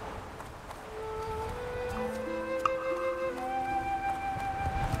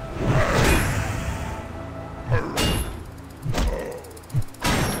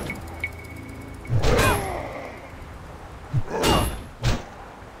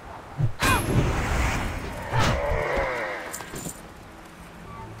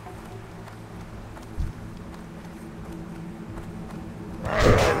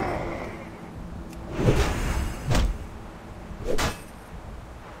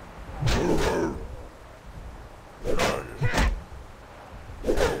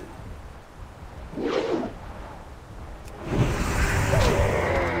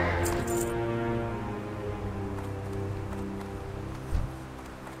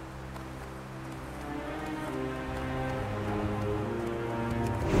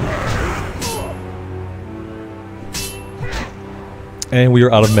 And we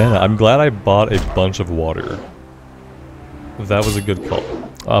are out of mana. I'm glad I bought a bunch of water. That was a good call.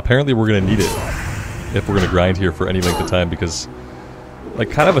 Apparently we're going to need it if we're going to grind here for any length of time, because like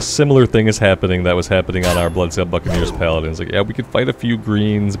kind of a similar thing is happening that was happening on our Bloodsail Buccaneers Paladins. Like, yeah, we could fight a few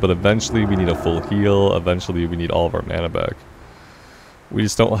greens, but eventually we need a full heal. Eventually we need all of our mana back. We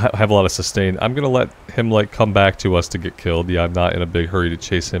just don't have a lot of sustain. I'm going to let him like come back to us to get killed. Yeah, I'm not in a big hurry to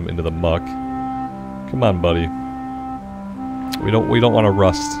chase him into the muck. Come on, buddy. We don't want to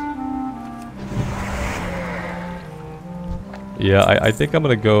rust. Yeah, I think I'm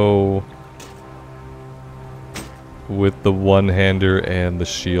gonna go with the one-hander and the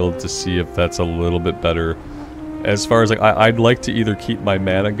shield to see if that's a little bit better. As far as like, I'd like to either keep my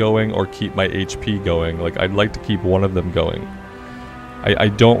mana going or keep my HP going. Like, I'd like to keep one of them going. I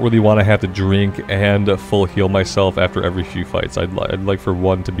don't really want to have to drink and full heal myself after every few fights. I'd like for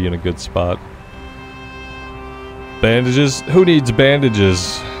one to be in a good spot. Bandages? Who needs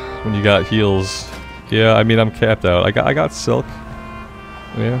bandages when you got heals? Yeah, I mean, I'm capped out. I got silk.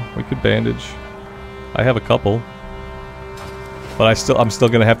 Yeah, we could bandage. I have a couple. But I'm still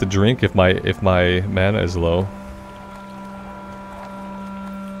gonna have to drink if my mana is low.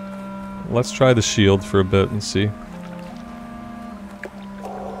 Let's try the shield for a bit and see.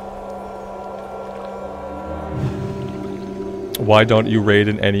 Why don't you raid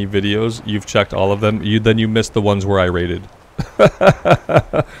in any videos? You've checked all of them. Then you missed the ones where I raided.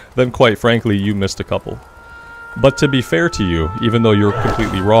 Then quite frankly, you missed a couple. But to be fair to you, even though you're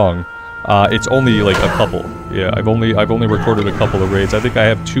completely wrong, it's only like a couple. Yeah, I've only recorded a couple of raids. I think I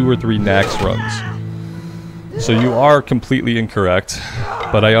have 2 or 3 Nax runs. So you are completely incorrect,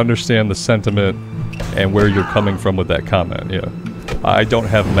 but I understand the sentiment and where you're coming from with that comment. Yeah, I don't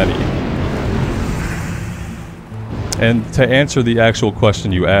have many. And to answer the actual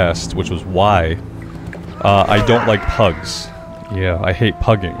question you asked, which was why, I don't like pugs. Yeah, I hate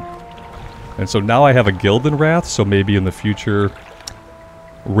pugging. And so now I have a guild in Wrath, so maybe in the future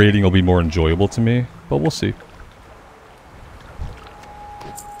raiding will be more enjoyable to me, but we'll see.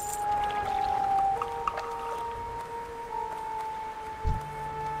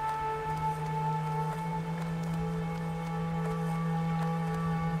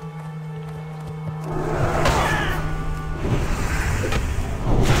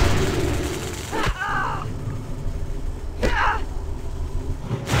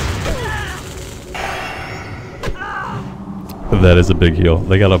 That is a big heal.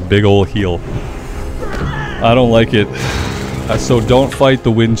 They got a big old heal. I don't like it. So don't fight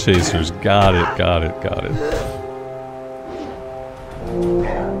the wind chasers. Got it, got it, got it.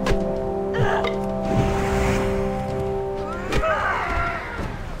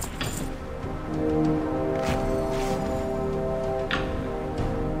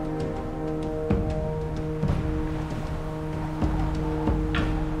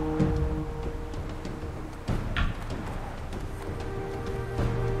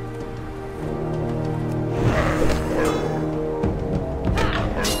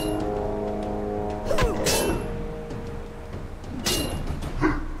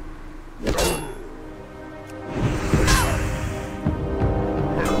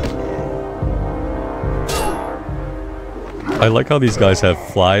 I like how these guys have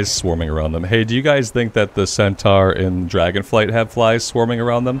flies swarming around them. Hey, do you guys think that the Centaur in Dragonflight have flies swarming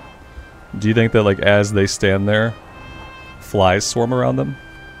around them? Do you think that, like, as they stand there, flies swarm around them?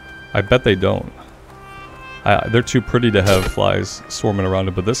 I bet they don't. They're too pretty to have flies swarming around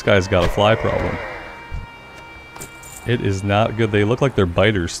them, but this guy's got a fly problem. It is not good. They look like they're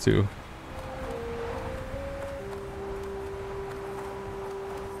biters, too.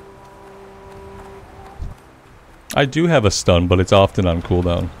 I do have a stun, but it's often on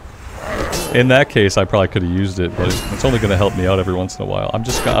cooldown. In that case, I probably could have used it, but it's only going to help me out every once in a while.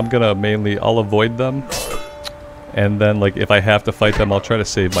 I'm gonna mainly, I'll avoid them, and then, like, if I have to fight them, I'll try to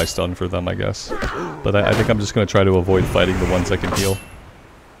save my stun for them, I guess. But I think I'm just going to try to avoid fighting the ones that can heal.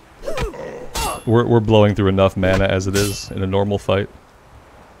 We're blowing through enough mana as it is in a normal fight.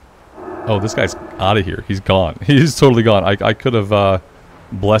 Oh, this guy's out of here. He's gone. He's totally gone. I could have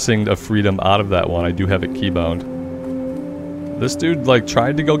Blessing of Freedom out of that one. I do have it keybound. This dude, like,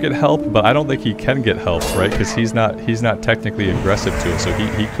 tried to go get help, but I don't think he can get help, right? Because he's not technically aggressive to it, so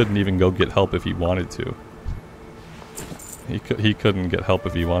he couldn't even go get help if he wanted to. He couldn't get help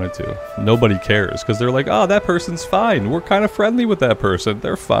if he wanted to. Nobody cares, because they're like, oh, that person's fine. We're kind of friendly with that person.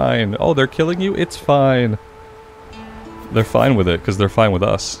 They're fine. Oh, they're killing you? It's fine. They're fine with it, because they're fine with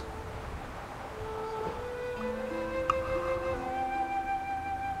us.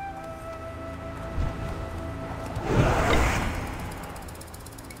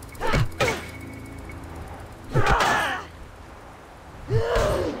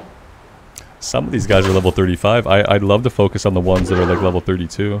 Some of these guys are level 35. I'd love to focus on the ones that are like level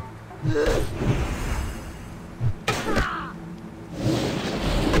 32.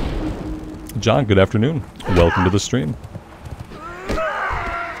 John, good afternoon. Welcome to the stream.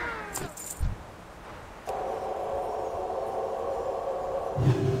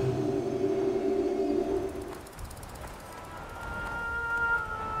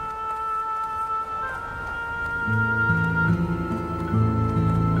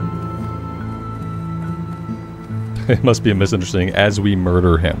 It must be a misunderstanding as we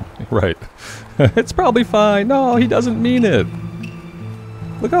murder him. Right. It's probably fine. No, he doesn't mean it.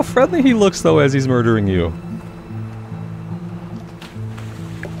 Look how friendly he looks, though, as he's murdering you.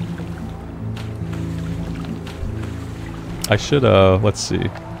 I should, let's see.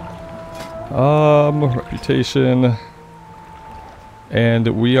 Reputation. And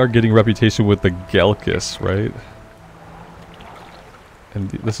we are getting reputation with the Galkus, right? And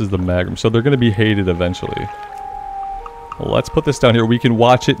this is the Magnum. So they're going to be hated eventually. Well, let's put this down here. We can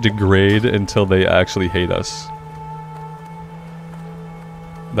watch it degrade until they actually hate us.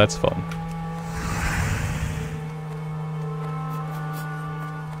 That's fun.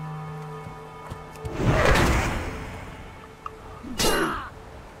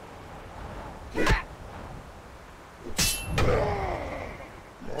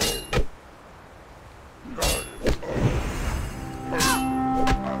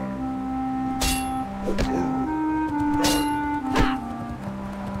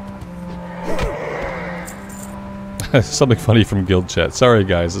 Something funny from guild chat. Sorry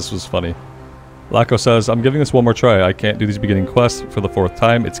guys, this was funny. Laco says, I'm giving this one more try. I can't do these beginning quests for the 4th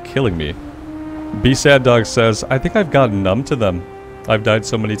time. It's killing me. B Sad Dog says, I think I've gotten numb to them. I've died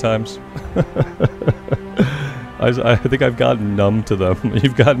so many times. I think I've gotten numb to them.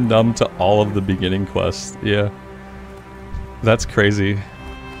 You've gotten numb to all of the beginning quests. Yeah. That's crazy.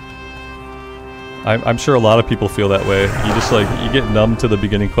 I'm sure a lot of people feel that way. You just like, you get numb to the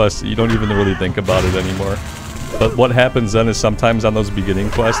beginning quests. You don't even really think about it anymore. But what happens then is sometimes on those beginning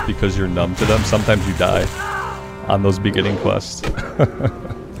quests, because you're numb to them, sometimes you die on those beginning quests.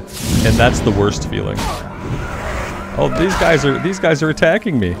 And that's the worst feeling. Oh, these guys are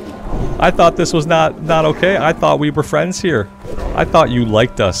attacking me. I thought this was not okay. I thought we were friends here. I thought you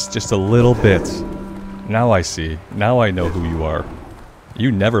liked us just a little bit. Now I see. Now I know who you are.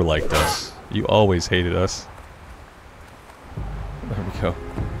 You never liked us. You always hated us. There we go.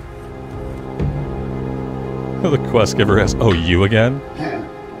 The quest giver has... Oh, you again?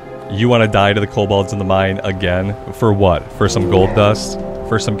 You want to die to the kobolds in the mine again? For what? For some gold dust?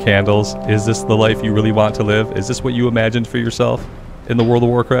 For some candles? Is this the life you really want to live? Is this what you imagined for yourself in the World of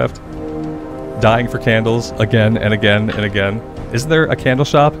Warcraft? Dying for candles again and again and again? Isn't there a candle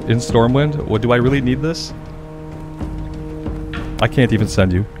shop in Stormwind? What, do I really need this? I can't even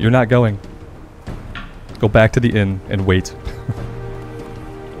send you. You're not going. Go back to the inn and wait.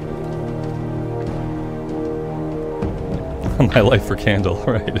 My life for candle,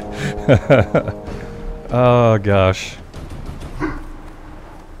 right? Oh gosh.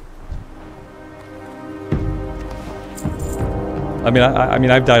 I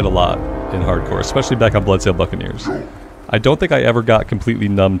mean, I've died a lot in hardcore, especially back on Bloodsail Buccaneers. I don't think I ever got completely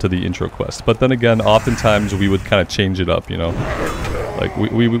numb to the intro quest, but then again, oftentimes we would kind of change it up, you know. Like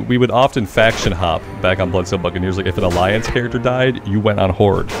we would often faction hop back on Bloodsail Buccaneers. Like if an Alliance character died, you went on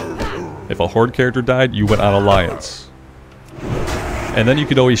Horde. If a Horde character died, you went on Alliance. And then you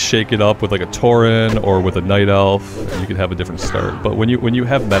could always shake it up with like a Tauren or with a Night Elf, and you could have a different start. But when you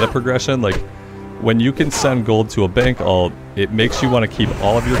have meta progression, like when you can send gold to a bank alt, it makes you want to keep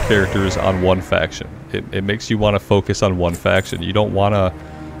all of your characters on one faction. It makes you want to focus on one faction. You don't want to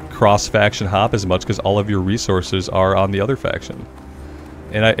cross-faction hop as much because all of your resources are on the other faction.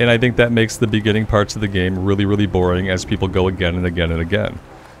 And I think that makes the beginning parts of the game really, really boring as people go again and again and again.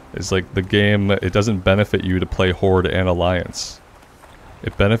 It's like the game, it doesn't benefit you to play Horde and Alliance.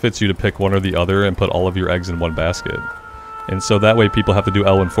 It benefits you to pick one or the other and put all of your eggs in one basket. And so that way people have to do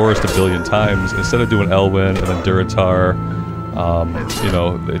Elwyn Forest a billion times instead of doing Elwyn and then Durotar. You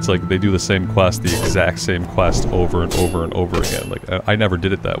know, it's like they do the same quest, the exact same quest over and over and over again. Like, I never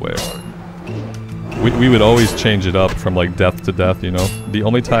did it that way. We would always change it up from like death to death, you know. The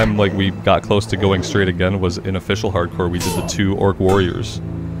only time like we got close to going straight again was in official hardcore. We did the 2 Orc Warriors.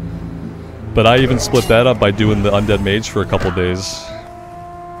 But I even split that up by doing the Undead Mage for a couple days.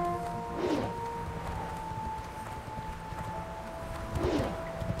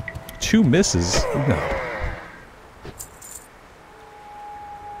 2 misses? No.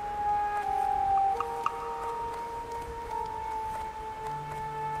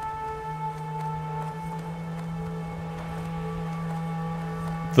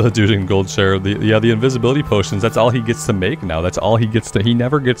 The dude in gold share. The invisibility potions, that's all he gets to make now. That's all he gets to... He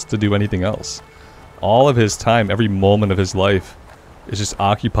never gets to do anything else. All of his time, every moment of his life, is just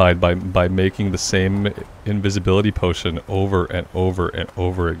occupied by making the same invisibility potion over and over and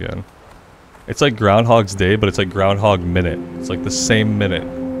over again. It's like Groundhog's Day, but it's like Groundhog Minute. It's like the same minute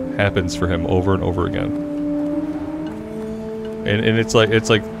happens for him over and over again. And it's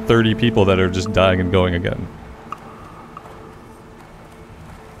like 30 people that are just dying and going again.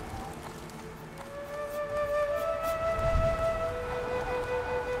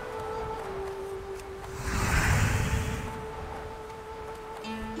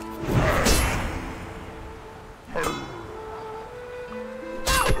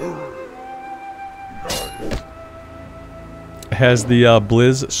 Has the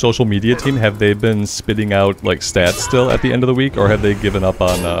Blizz social media team, have they been spitting out like stats still at the end of the week, or have they given up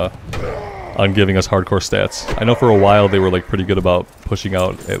on giving us hardcore stats? I know for a while they were like pretty good about pushing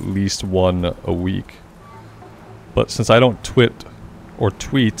out at least one a week, but since I don't tweet,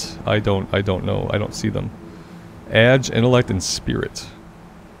 I don't know. I don't see them. Edge, intellect, and spirit.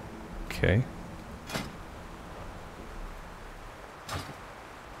 Okay.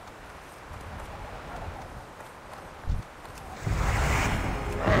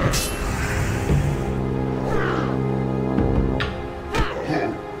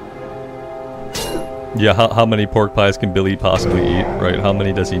 Yeah, how many pork pies can Billy possibly eat, right? How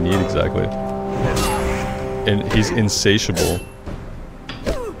many does he need exactly? And he's insatiable.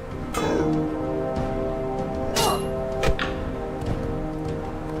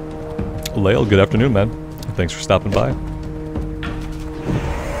 Lael, good afternoon, man. Thanks for stopping by.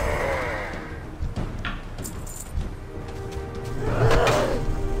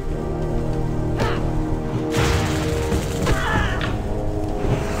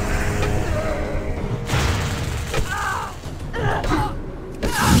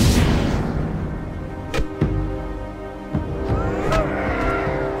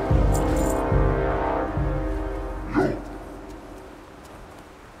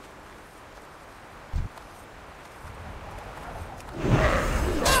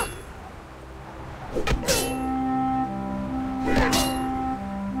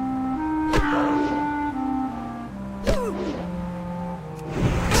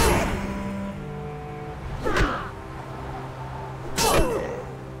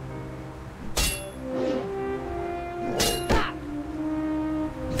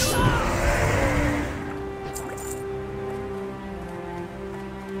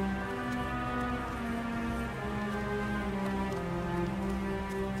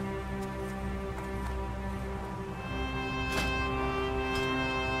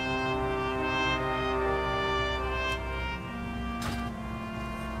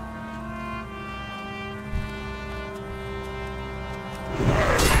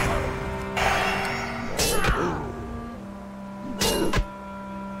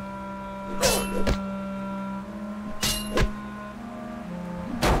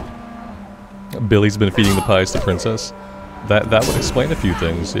 Billy's been feeding the pies to Princess. That would explain a few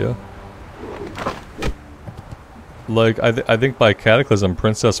things, yeah. Like, I think by Cataclysm,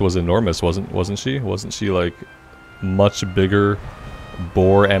 Princess was enormous, wasn't she? Wasn't she, like, much bigger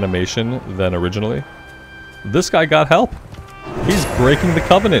boar animation than originally? This guy got help! He's breaking the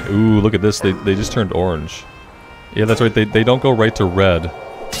covenant! Ooh, look at this, they just turned orange. Yeah, that's right, they don't go right to red.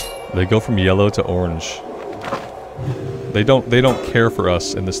 They go from yellow to orange. They don't care for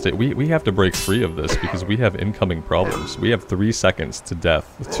us in this state. We have to break free of this because we have incoming problems. We have 3 seconds to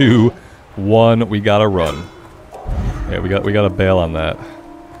death. 2, 1, we gotta run. Yeah, we gotta bail on that.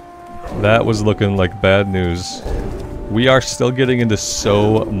 That was looking like bad news. We are still getting into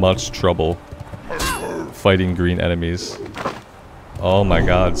so much trouble fighting green enemies. Oh my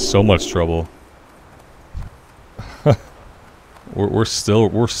god, so much trouble. we're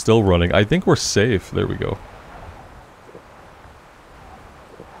still running. I think we're safe. There we go.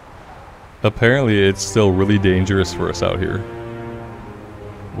 Apparently it's still really dangerous for us out here,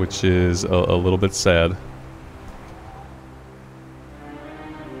 which is a little bit sad.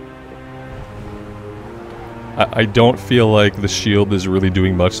 I don't feel like the shield is really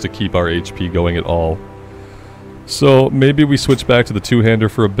doing much to keep our HP going at all. So maybe we switch back to the two-hander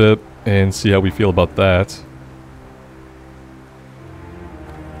for a bit and see how we feel about that.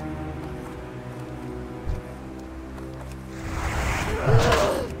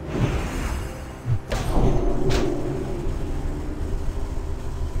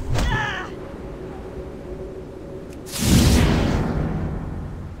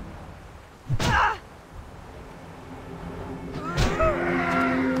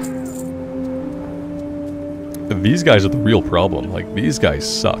 These guys are the real problem. Like, these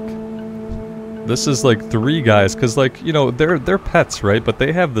guys suck. This is like 3 guys, because, like, you know, they're pets, right? But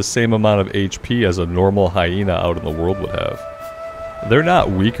they have the same amount of HP as a normal hyena out in the world would have. They're not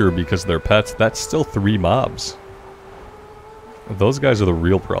weaker because they're pets. That's still 3 mobs. Those guys are the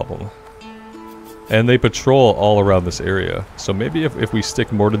real problem. And they patrol all around this area. So maybe if we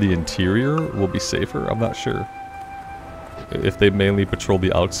stick more to the interior, we'll be safer? I'm not sure. If they mainly patrol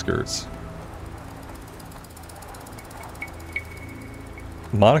the outskirts.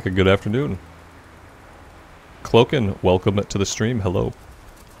 Monica, good afternoon. Cloakin, welcome to the stream. Hello.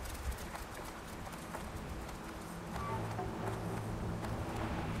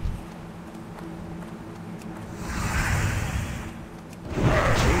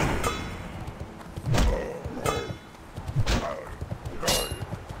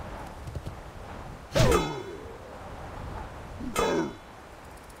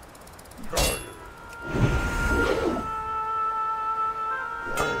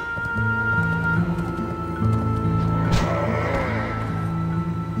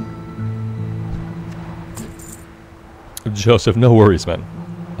 Joseph, no worries, man.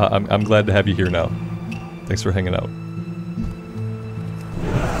 I'm glad to have you here now. Thanks for hanging out.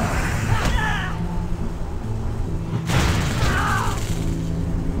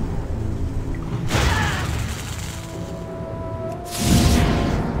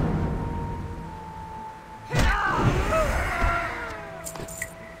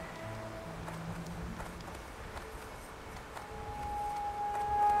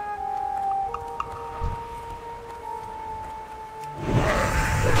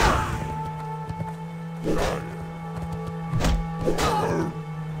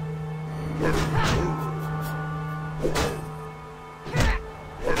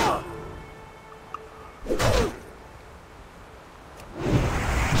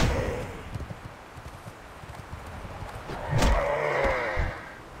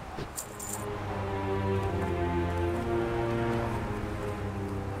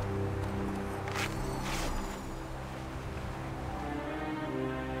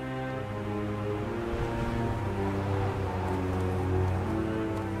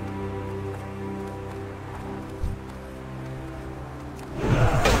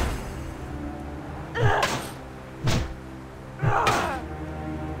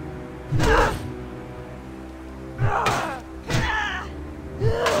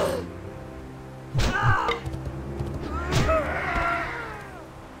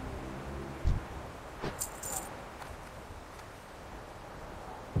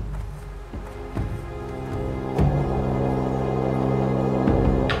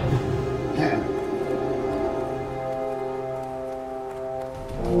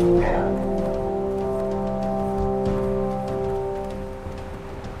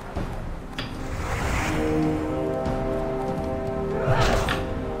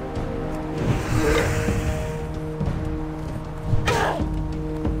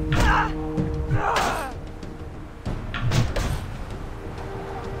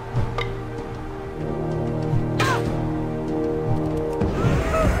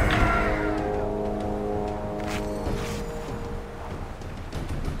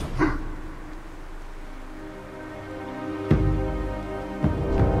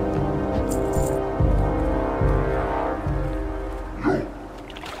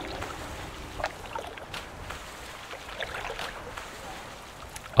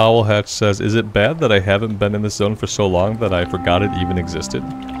 Owlhatch says, is it bad that I haven't been in this zone for so long that I forgot it even existed?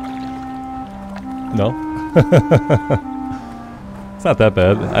 No? It's not that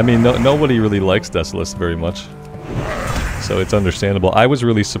bad. I mean, nobody really likes Desolace very much. So it's understandable. I was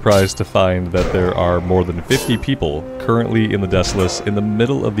really surprised to find that there are more than 50 people currently in the Desolace in the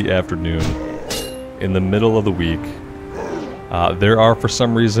middle of the afternoon, in the middle of the week. There are, for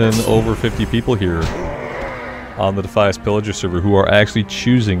some reason, over 50 people here on the Defias Pillager server who are actually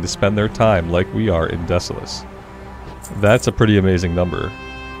choosing to spend their time like we are in Desolace. That's a pretty amazing number.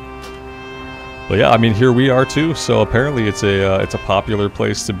 But yeah, I mean, here we are too, so apparently it's a popular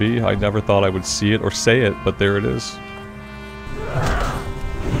place to be. I never thought I would see it or say it, but there it is.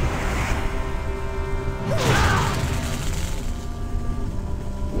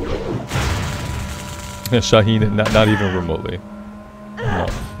 Shaheen, not even remotely. No.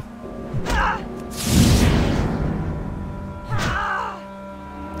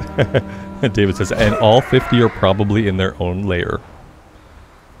 David says, and all 50 are probably in their own layer.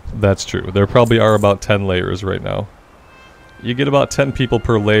 That's true. There probably are about 10 layers right now. You get about 10 people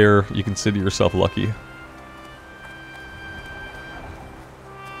per layer, you consider yourself lucky.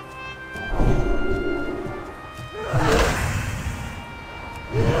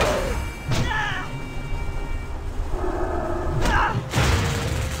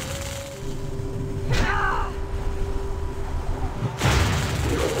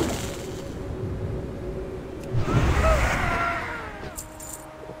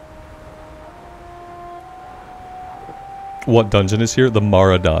 what dungeon is here? The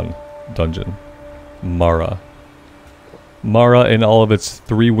Maradon dungeon. Mara. Mara in all of its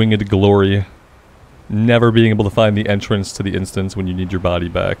three-winged glory. Never being able to find the entrance to the instance when you need your body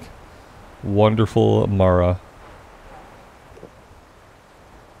back. Wonderful Mara.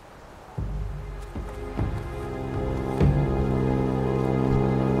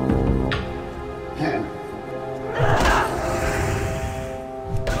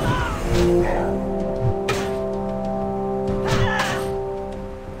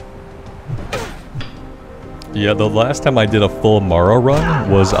 Yeah, the last time I did a full Mara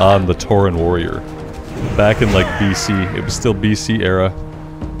run was on the Tauren Warrior. Back in like BC. It was still BC era.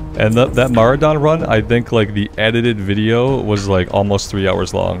 And that Maradon run, I think like the edited video was like almost 3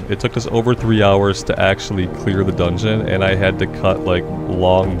 hours long. It took us over 3 hours to actually clear the dungeon, and I had to cut like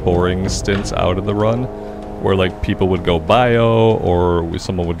long boring stints out of the run where like people would go bio or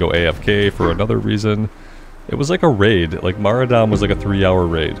someone would go AFK for another reason. It was like a raid. Like Maradon was like a 3-hour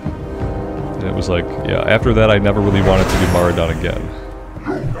raid. And it was like, yeah, after that I never really wanted to do Maradon again.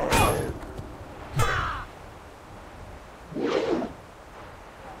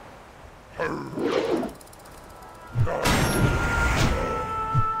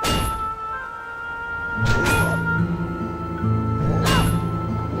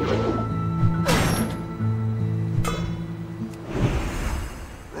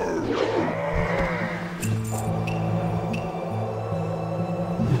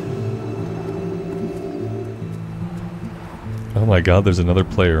 Oh my god, there's another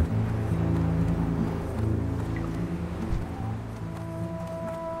player.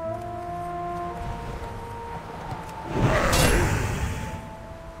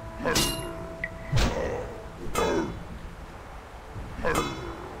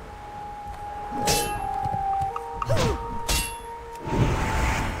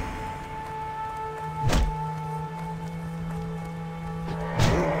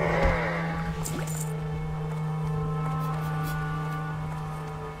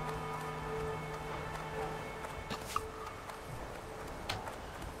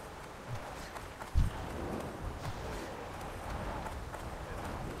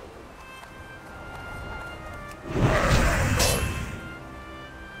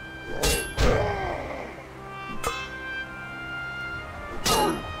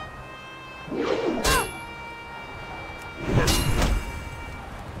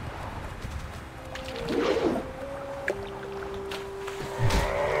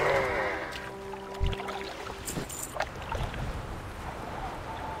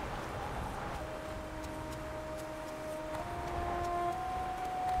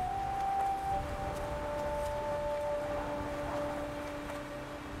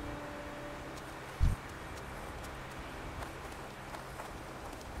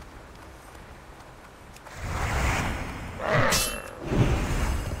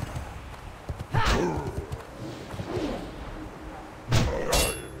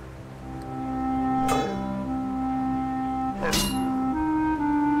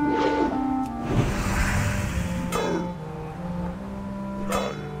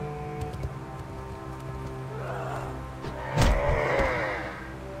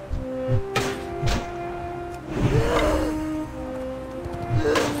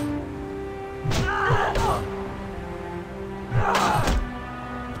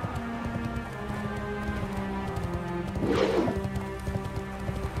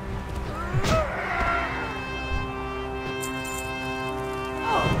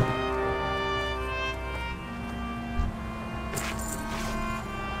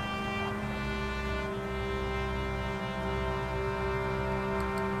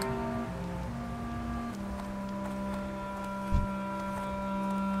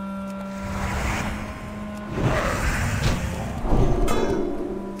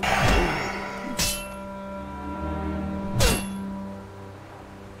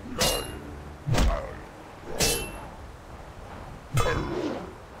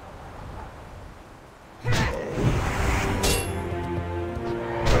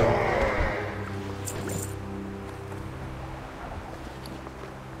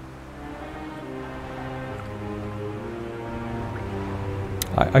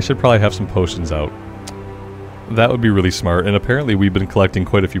 I should probably have some potions out. That would be really smart, and apparently we've been collecting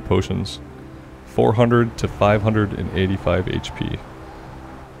quite a few potions. 400 to 585 HP.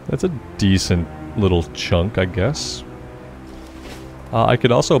 That's a decent little chunk, I guess. I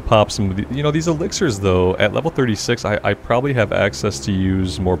could also pop some of the, you know, these elixirs though, at level 36 I probably have access to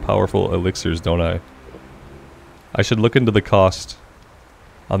use more powerful elixirs, don't I? I should look into the cost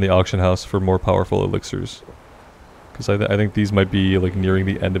on the auction house for more powerful elixirs. Because I think these might be like nearing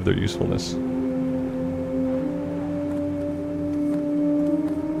the end of their usefulness.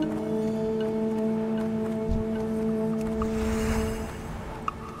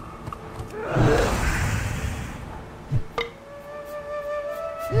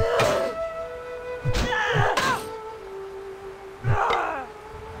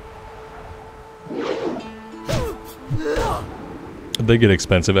 They get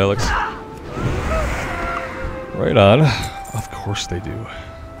expensive, Alex. Right on. Of course they do.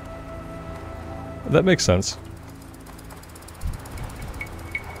 That makes sense.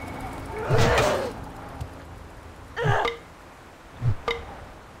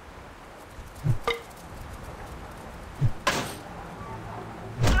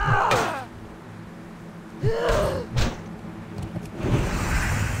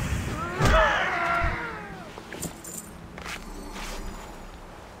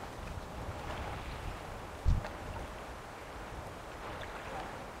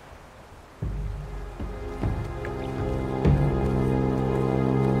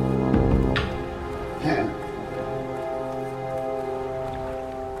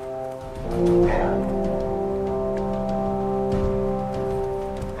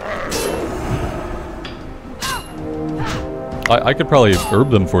 I could probably herb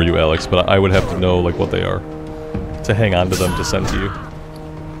them for you, Alex, but I would have to know like what they are to hang on to them to send to you.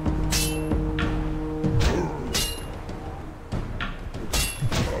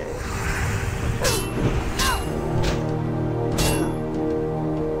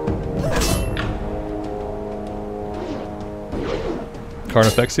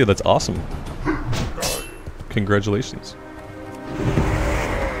 Carnifexia, that's awesome. Congratulations.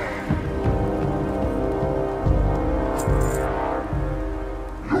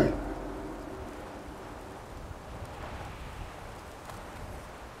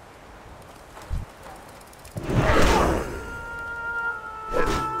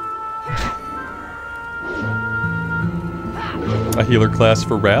 A healer class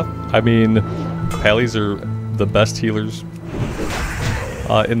for Wrath? I mean, Pallies are the best healers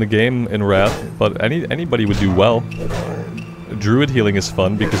in the game in Wrath, but anybody would do well. Druid healing is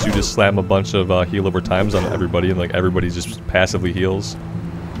fun because you just slam a bunch of heal over times on everybody, and like everybody just passively heals.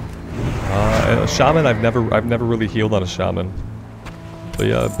 And a shaman, I've never really healed on a shaman. But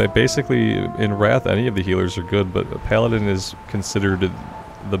yeah, basically in Wrath, any of the healers are good, but a Paladin is considered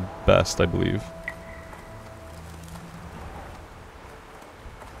the best, I believe.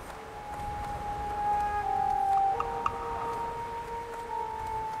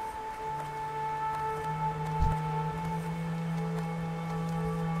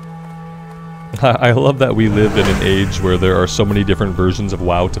 I love that we live in an age where there are so many different versions of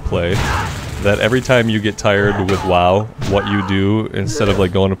WoW to play, that every time you get tired with WoW, what you do, instead of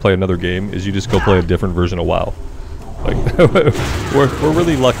like going to play another game, is you just go play a different version of WoW. Like, we're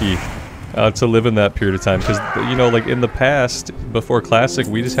really lucky to live in that period of time, because, you know, like in the past, before Classic,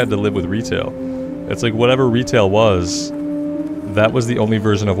 we just had to live with retail. It's like whatever retail was, that was the only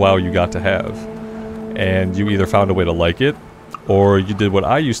version of WoW you got to have. And you either found a way to like it, or you did what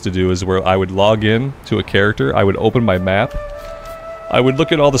I used to do, is where I would log in to a character, I would open my map, I would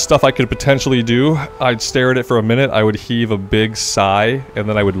look at all the stuff I could potentially do, I'd stare at it for a minute, I would heave a big sigh, and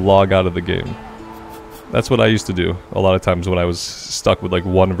then I would log out of the game. That's what I used to do a lot of times when I was stuck with like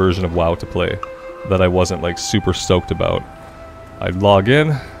one version of WoW to play that I wasn't like super stoked about. I'd log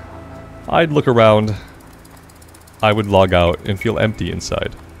in, I'd look around, I would log out and feel empty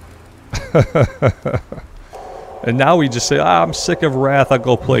inside. And now we just say, I'm sick of Wrath, I'll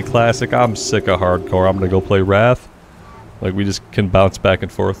go play Classic. I'm sick of Hardcore, I'm gonna go play Wrath. Like, we just can bounce back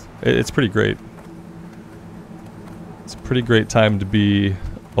and forth. It's pretty great. It's a pretty great time to be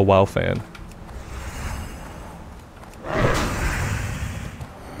a WoW fan.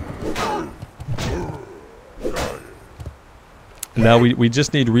 Now we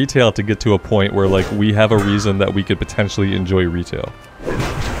just need retail to get to a point where, like, we have a reason that we could potentially enjoy retail.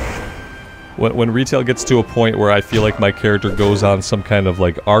 When retail gets to a point where I feel like my character goes on some kind of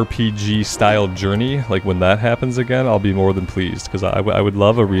like RPG style journey, like when that happens again, I'll be more than pleased, because I would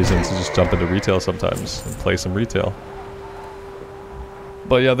love a reason to just jump into retail sometimes and play some retail.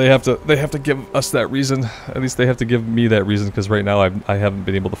 But yeah, they have to give us that reason. At least they have to give me that reason, because right now I haven't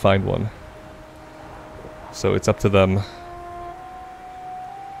been able to find one. So it's up to them.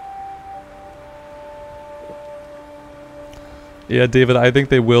 Yeah, David, I think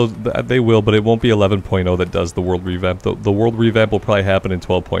they will, but it won't be 11.0 that does the world revamp. The world revamp will probably happen in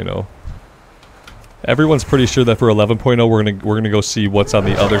 12.0. Everyone's pretty sure that for 11.0 we're gonna go see what's on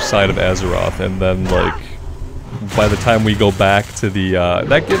the other side of Azeroth, and then like by the time we go back to the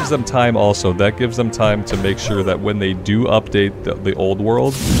that gives them time also. That gives them time to make sure that when they do update the old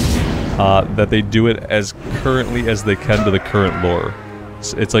world, that they do it as currently as they can to the current lore.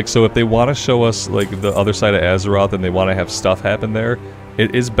 It's like, so if they want to show us like the other side of Azeroth and they want to have stuff happen there,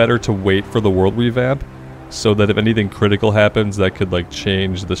 it is better to wait for the world revamp, so that if anything critical happens that could like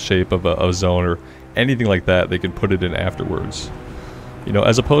change the shape of a zone or anything like that, they can put it in afterwards. You know,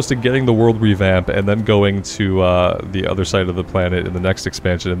 as opposed to getting the world revamp and then going to the other side of the planet in the next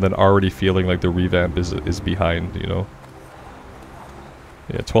expansion and then already feeling like the revamp is behind, you know.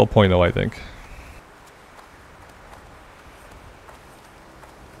 Yeah, 12.0 I think.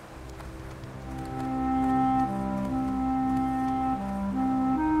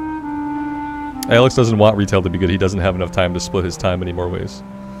 Alex doesn't want retail to be good. He doesn't have enough time to split his time any more ways.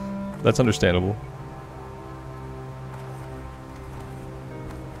 That's understandable.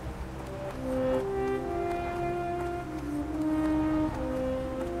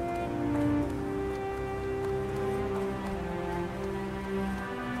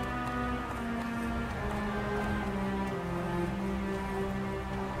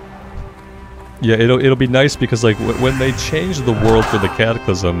 Yeah, it'll be nice because like when they changed the world for the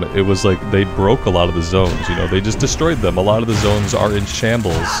Cataclysm, it was like they broke a lot of the zones, you know, they just destroyed them. A lot of the zones are in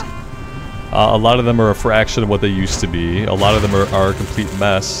shambles. A lot of them are a fraction of what they used to be. A lot of them are a complete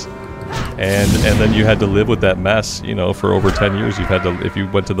mess. And then you had to live with that mess, you know, for over 10 years. You've had to, if you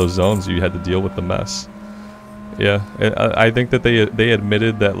went to those zones, you had to deal with the mess. Yeah, I think that they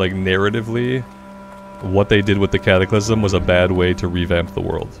admitted that like narratively, what they did with the Cataclysm was a bad way to revamp the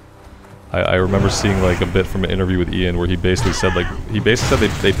world. I remember seeing like a bit from an interview with Ian where he basically said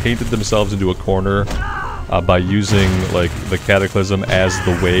they painted themselves into a corner by using like the Cataclysm as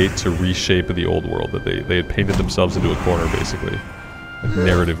the way to reshape the old world. That they had painted themselves into a corner basically, like,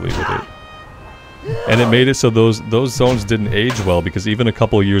 narratively with it. And it made it so those zones didn't age well because even a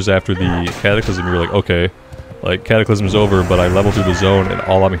couple of years after the Cataclysm, you were like, okay, like Cataclysm's over, but I leveled through the zone and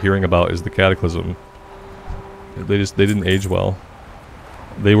all I'm hearing about is the Cataclysm. They didn't age well.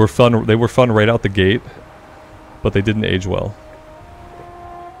 They were fun right out the gate, but they didn't age well.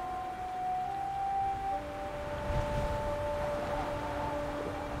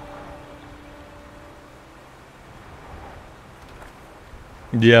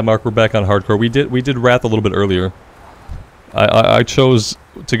 Yeah, Mark, we're back on hardcore. We did Wrath a little bit earlier. I chose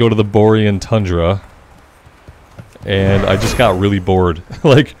to go to the Borean Tundra, and I just got really bored.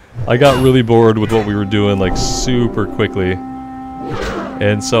 Like, I got really bored with what we were doing, like, super quickly.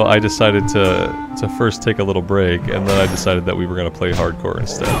 And so I decided to first take a little break, and then I decided that we were gonna play hardcore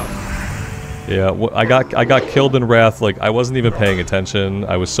instead. Yeah, I got killed in Wrath. Like, I wasn't even paying attention.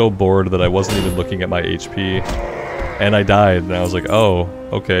 I was so bored that I wasn't even looking at my HP, and I died. And I was like, oh,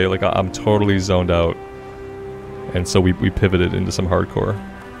 okay. Like I'm totally zoned out. And so we pivoted into some hardcore.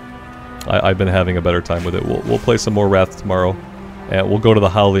 I've been having a better time with it. We'll play some more Wrath tomorrow, and we'll go to the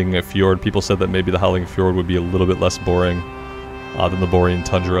Howling Fjord. People said that maybe the Howling Fjord would be a little bit less boring than the Borean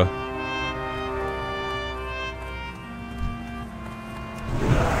Tundra.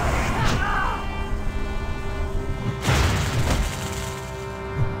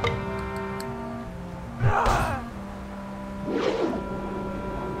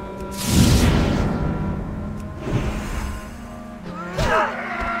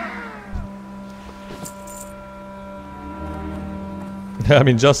 I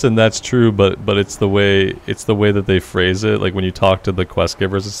mean, Justin, that's true, but it's the way that they phrase it. Like when you talk to the quest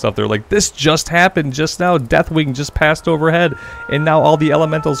givers and stuff, they're like, "This just happened just now. Deathwing just passed overhead, and now all the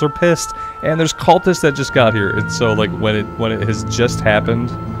elementals are pissed, and there's cultists that just got here." And so, like when it has just happened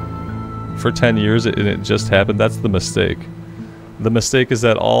for 10 years and it just happened, that's the mistake. The mistake is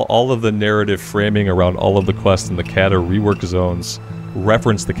that all of the narrative framing around all of the quests in the Cata rework zones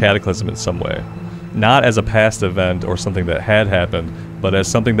reference the Cataclysm in some way. Not as a past event or something that had happened, but as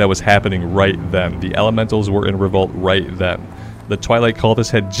something that was happening right then. The elementals were in revolt right then. The Twilight cultists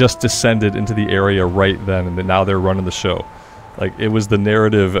had just descended into the area right then, and now they're running the show. Like, it was the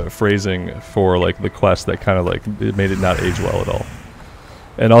narrative phrasing for, like, the quest that kind of, like, it made it not age well at all.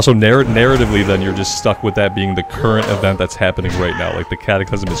 And also, narratively, then, you're just stuck with that being the current event that's happening right now. Like, the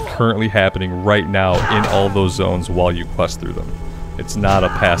Cataclysm is currently happening right now in all those zones while you quest through them. It's not a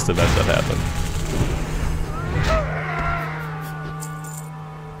past event that happened.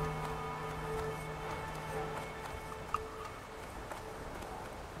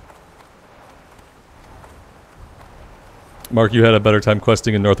 Mark, you had a better time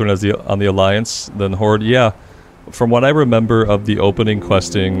questing in Northrend on the Alliance than Horde? Yeah. From what I remember of the opening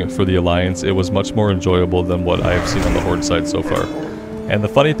questing for the Alliance, it was much more enjoyable than what I have seen on the Horde side so far. And the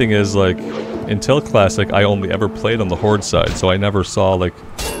funny thing is, like, until Classic, I only ever played on the Horde side, so I never saw, like,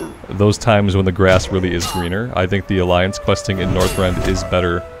 those times when the grass really is greener. I think the Alliance questing in Northrend is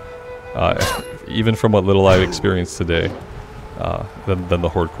better, even from what little I've experienced today, than the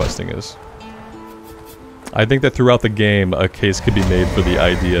Horde questing is. I think that throughout the game, a case could be made for the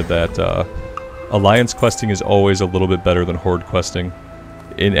idea that Alliance questing is always a little bit better than Horde questing.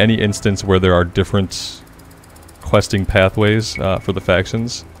 In any instance where there are different questing pathways for the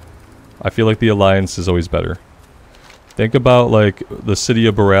factions, I feel like the Alliance is always better. Think about like the city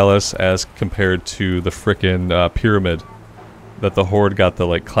of Borealis as compared to the frickin' pyramid that the Horde got to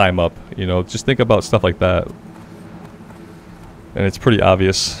like climb up, you know, just think about stuff like that. And it's pretty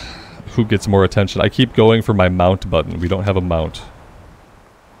obvious who gets more attention. I keep going for my mount button. We don't have a mount.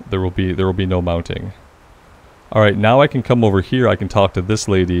 There will be no mounting. Alright, now I can come over here, I can talk to this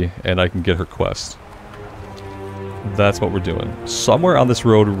lady, and I can get her quest. That's what we're doing. Somewhere on this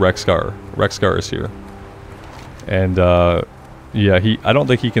road, Rexgar is here. And, yeah, I don't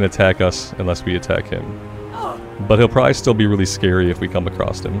think he can attack us unless we attack him. But he'll probably still be really scary if we come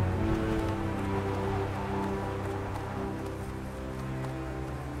across him.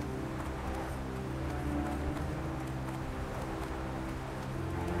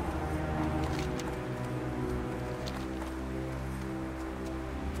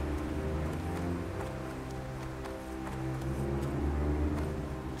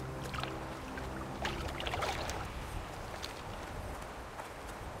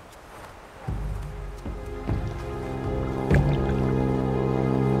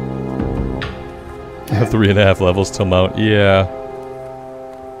 Yeah. 3.5 levels till mount. Yeah.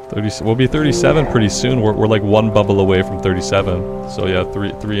 30, we'll be 37 pretty soon. We're like one bubble away from 37. So yeah,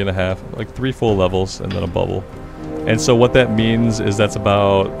 3.5, like 3 full levels and then a bubble. And so what that means is that's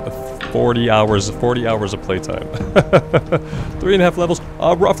about 40 hours of playtime. 3.5 levels,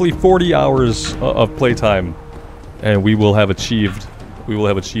 roughly 40 hours of playtime, and we will have achieved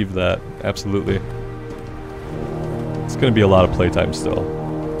that. Absolutely. It's going to be a lot of playtime still.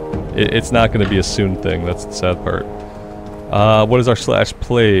 It's not going to be a soon thing. That's the sad part. What is our slash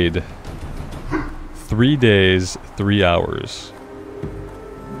played? 3 days, 3 hours.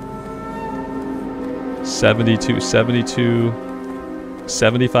 72,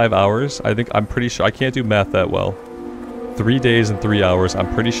 75 hours. I'm pretty sure. I can't do math that well. 3 days and 3 hours.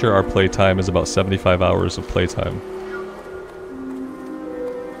 I'm pretty sure our playtime is about 75 hours of playtime.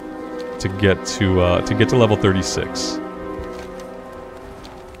 To get to level 36.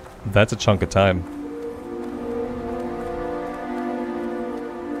 That's a chunk of time.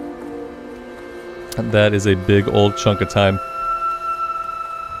 That is a big old chunk of time.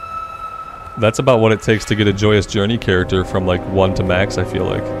 That's about what it takes to get a Joyous Journey character from like 1 to max, I feel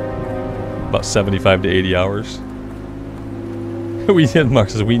like. About 75 to 80 hours. Mark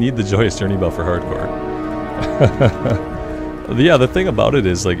says, we need the Joyous Journey buff for hardcore. Yeah, the thing about it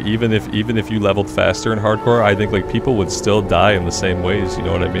is, like, even if you leveled faster in hardcore, I think like people would still die in the same ways, you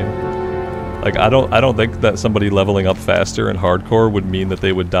know what I mean? Like, I don't think that somebody leveling up faster in hardcore would mean that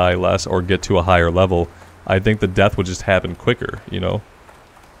they would die less or get to a higher level. I think the death would just happen quicker, you know?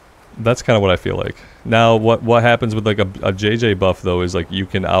 That's kind of what I feel like. Now, what happens with like a JJ buff though is like you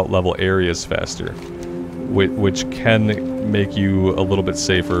can outlevel areas faster, which can make you a little bit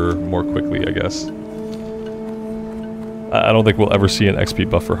safer more quickly, I guess. I don't think we'll ever see an XP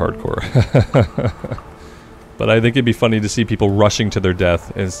buff for hardcore. But I think it'd be funny to see people rushing to their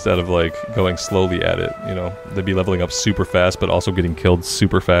death instead of like going slowly at it, you know? They'd be leveling up super fast but also getting killed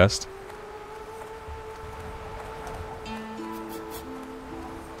super fast.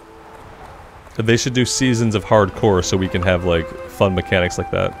 They should do seasons of hardcore so we can have like fun mechanics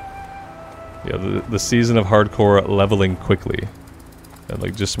like that. Yeah, the season of hardcore leveling quickly. And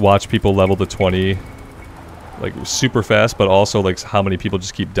like just watch people level to 20 like super fast, but also like how many people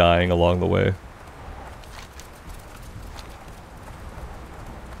just keep dying along the way.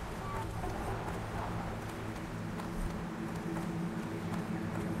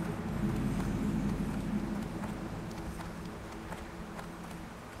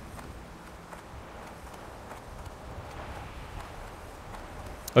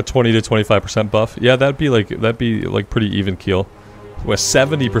 A 20 to 25% buff. Yeah, that'd be like pretty even keel. Where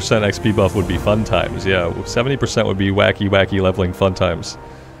 70% XP buff would be fun times. Yeah, 70% would be wacky leveling fun times.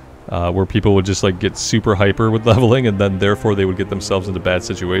 Where people would just like get super hyper with leveling and then therefore they would get themselves into bad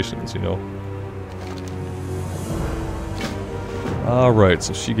situations, you know. Alright,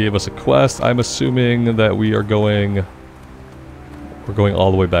 so she gave us a quest. I'm assuming that we're going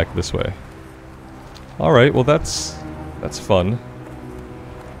all the way back this way. Alright, well that's fun.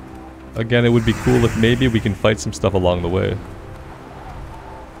 Again, it would be cool if maybe we can fight some stuff along the way.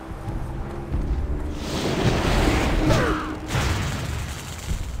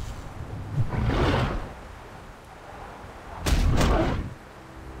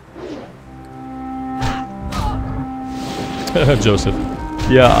 Joseph.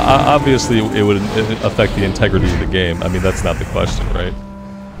 Yeah, obviously it would affect the integrity of the game. I mean, that's not the question, right?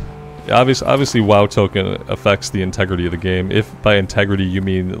 Obviously, WoW token affects the integrity of the game. If by integrity you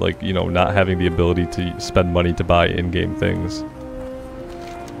mean, like, you know, not having the ability to spend money to buy in-game things.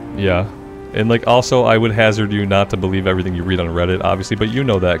 Yeah. And, like, also, I would hazard you not to believe everything you read on Reddit, obviously, but you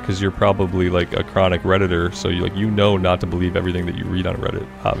know that because you're probably, like, a chronic Redditor, so you know not to believe everything that you read on Reddit,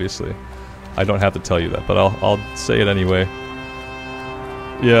 obviously. I don't have to tell you that, but I'll say it anyway.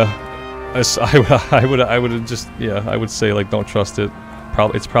 Yeah. I would just, yeah, I would say, like, don't trust it.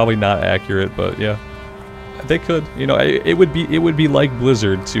 It's probably not accurate, but yeah, they could. You know, it would be like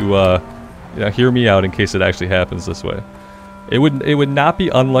Blizzard to, you know, hear me out in case it actually happens this way. It would not be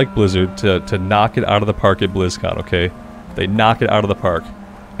unlike Blizzard to knock it out of the park at BlizzCon. Okay, they knock it out of the park.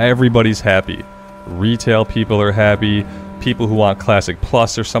 Everybody's happy. Retail people are happy. People who want Classic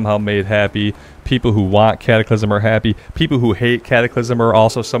Plus are somehow made happy. People who want Cataclysm are happy. People who hate Cataclysm are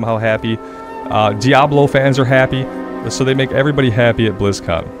also somehow happy. Diablo fans are happy. So they make everybody happy at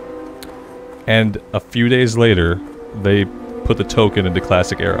BlizzCon. And a few days later, they put the token into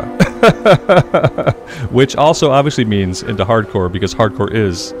Classic Era. Which also obviously means into Hardcore, because Hardcore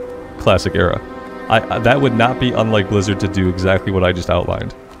is Classic Era. That would not be unlike Blizzard to do exactly what I just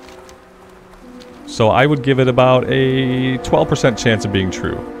outlined. So I would give it about a 12% chance of being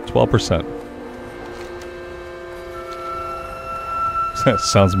true. 12%.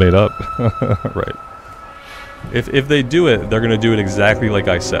 Sounds made up. Right. If they do it, they're going to do it exactly like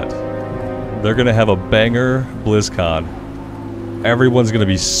I said. They're going to have a banger BlizzCon. Everyone's going to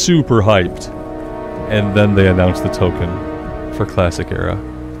be super hyped. And then they announce the token for Classic Era.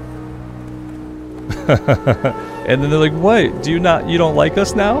 And then they're like, "What? You don't like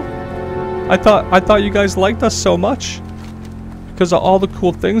us now? I thought you guys liked us so much. Because of all the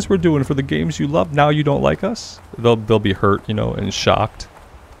cool things we're doing for the games you love, now you don't like us?" They'll be hurt, you know, and shocked.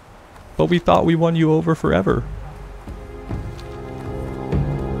 But we thought we won you over forever.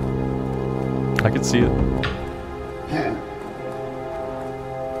 I could see it.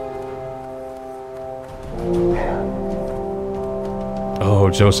 Oh,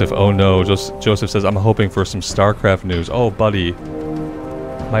 Joseph. Oh no. Joseph says, "I'm hoping for some StarCraft news." Oh, buddy.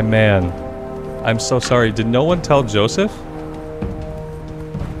 My man. I'm so sorry. Did no one tell Joseph?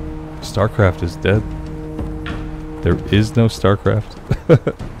 StarCraft is dead. There is no StarCraft.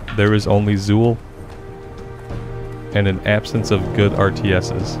 There is only Zool. And an absence of good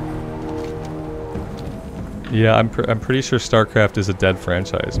RTSs. Yeah, I'm pretty sure StarCraft is a dead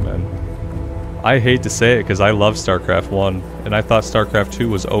franchise, man. I hate to say it because I love StarCraft 1, and I thought StarCraft 2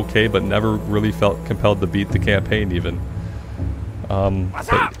 was okay, but never really felt compelled to beat the campaign even.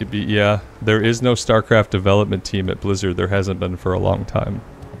 Yeah, there is no StarCraft development team at Blizzard. There hasn't been for a long time.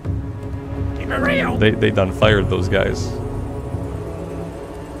 Keep it real. They done fired those guys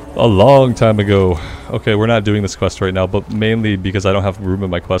a long time ago. Okay, we're not doing this quest right now, but mainly because I don't have room in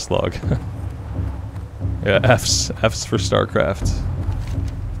my quest log. Yeah, F's for StarCraft.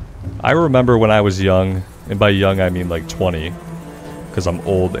 I remember when I was young, and by young I mean like 20, because I'm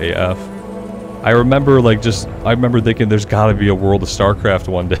old AF. I remember thinking there's gotta be a World of StarCraft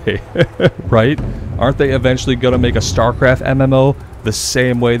one day, right? Aren't they eventually gonna make a StarCraft MMO the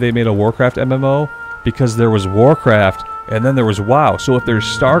same way they made a Warcraft MMO? Because there was Warcraft, and then there was WoW. So if there's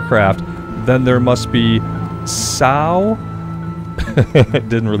StarCraft, then there must be SAO? It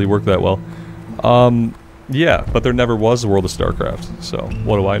didn't really work that well. Yeah, but there never was a World of StarCraft, so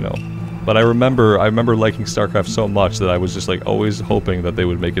what do I know? But I remember liking StarCraft so much that I was just like always hoping that they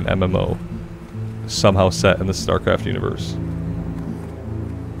would make an MMO somehow set in the StarCraft universe.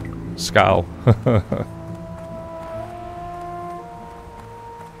 SCOW.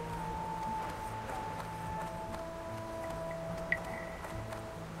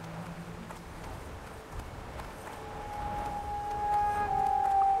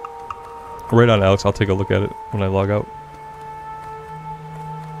 Right on, Alex. I'll take a look at it when I log out.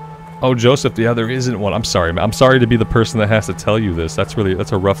 Oh, Joseph, yeah, there isn't one. I'm sorry, man. I'm sorry to be the person that has to tell you this. That's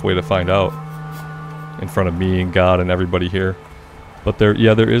a rough way to find out. In front of me and God and everybody here. But there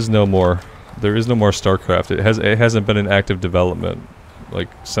is no more. There is no more StarCraft. It hasn't been in active development, like,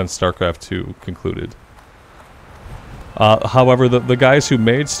 since StarCraft 2 concluded. However, the guys who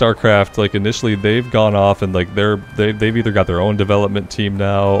made StarCraft, like, initially, they've gone off and, like, they've either got their own development team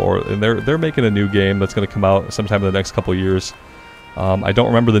now, and they're making a new game that's going to come out sometime in the next couple years. I don't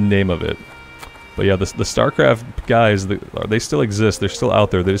remember the name of it, but yeah, the StarCraft guys, they still exist. They're still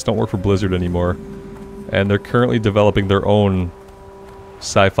out there. They just don't work for Blizzard anymore, and they're currently developing their own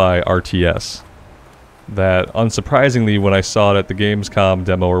sci-fi RTS. That, unsurprisingly, when I saw it at the Gamescom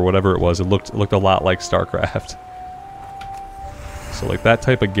demo or whatever it was, it looked a lot like StarCraft. So, like, that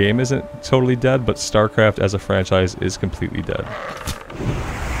type of game isn't totally dead, but StarCraft as a franchise is completely dead.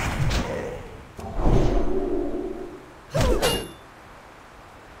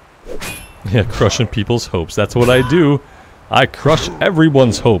 Yeah, crushing people's hopes. That's what I do. I crush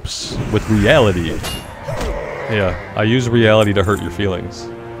everyone's hopes with reality. Yeah, I use reality to hurt your feelings.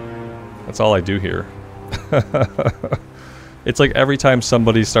 That's all I do here. It's like every time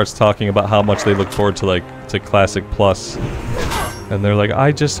somebody starts talking about how much they look forward to Classic Plus, and they're like,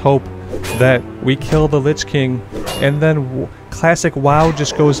 I just hope that we kill the Lich King, and then Classic WoW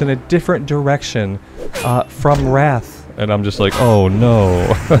just goes in a different direction from Wrath. And I'm just like, oh no,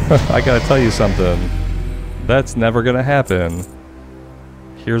 I gotta tell you something. That's never gonna happen.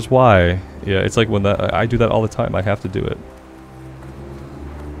 Here's why. Yeah, it's like when I do that all the time. I have to do it.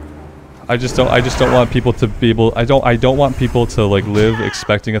 I just don't want people to be able. I don't want people to like live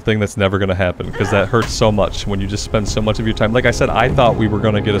expecting a thing that's never gonna happen, because that hurts so much when you just spend so much of your time. Like I said, I thought we were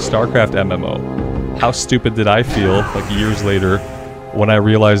gonna get a StarCraft MMO. How stupid did I feel like years later when I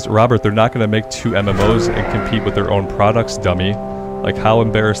realized, Robert, they're not gonna make 2 MMOs and compete with their own products, dummy. Like, how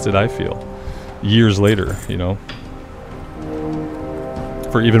embarrassed did I feel years later, you know,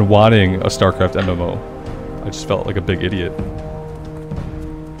 for even wanting a StarCraft MMO. I just felt like a big idiot.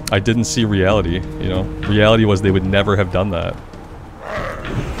 I didn't see reality, you know. Reality was they would never have done that.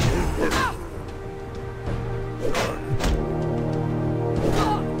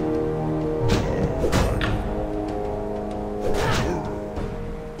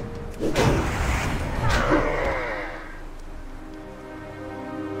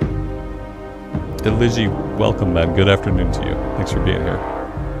 Eligi, welcome, man. Good afternoon to you. Thanks for being here.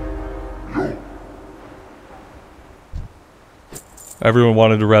 Everyone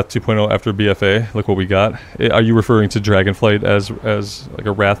wanted a Wrath 2.0 after BFA. Look what we got. Are you referring to Dragonflight as like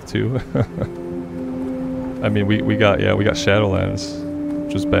a Wrath 2? I mean, we got Shadowlands,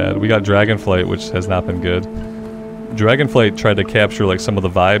 which was bad. We got Dragonflight, which has not been good. Dragonflight tried to capture like some of the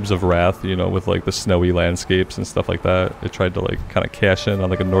vibes of Wrath, you know, with like the snowy landscapes and stuff like that. It tried to like kind of cash in on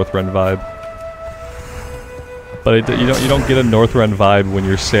like a Northrend vibe. But you don't get a Northrend vibe when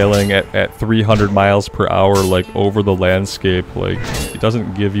you're sailing at 300 miles per hour, like over the landscape. Like, it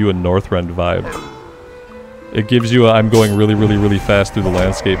doesn't give you a Northrend vibe. It gives you a I'm going really, really, really fast through the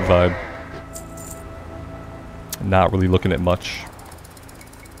landscape vibe. Not really looking at much.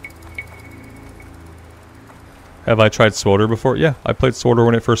 Have I tried SWTOR before? Yeah, I played SWTOR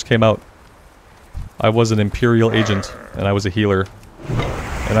when it first came out. I was an Imperial agent, and I was a healer.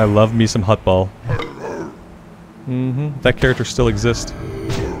 And I love me some Hutball. That character still exists.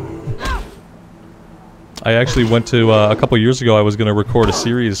 I actually went to, a couple years ago, I was going to record a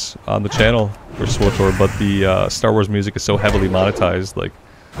series on the channel for SWTOR, but the Star Wars music is so heavily monetized, like,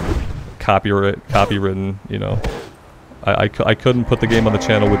 copywritten, you know. I couldn't put the game on the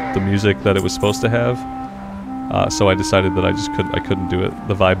channel with the music that it was supposed to have, so I decided that I couldn't do it.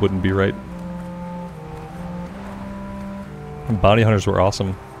 The vibe wouldn't be right. And bounty hunters were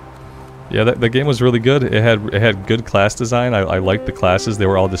awesome. Yeah, the game was really good. It had good class design. I liked the classes. They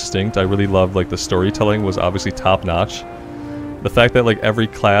were all distinct. I really loved, like, the storytelling was obviously top-notch. The fact that, like, every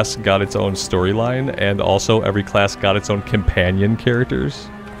class got its own storyline, and also every class got its own companion characters.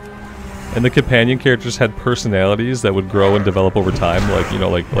 And the companion characters had personalities that would grow and develop over time, like, you know,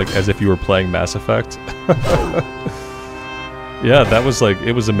 like as if you were playing Mass Effect. Yeah, that was, like,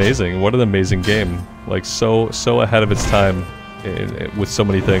 it was amazing. What an amazing game. Like, so ahead of its time. With so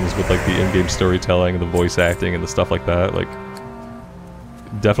many things, with like the in-game storytelling, the voice acting, and the stuff like that, like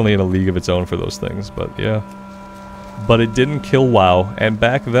definitely in a league of its own for those things. But yeah, but it didn't kill WoW. And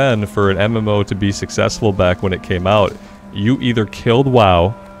back then, for an MMO to be successful back when it came out, you either killed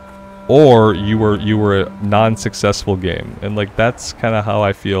WoW or you were a non-successful game. And like that's kind of how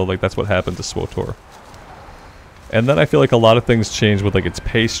I feel like that's what happened to SWTOR. And then I feel like a lot of things changed with like its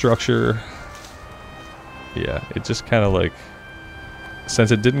pay structure. Yeah, it just kind of like,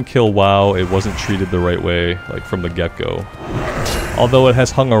 since it didn't kill WoW, it wasn't treated the right way, like, from the get-go. Although it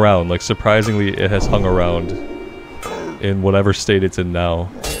has hung around, like, surprisingly, it has hung around in whatever state it's in now.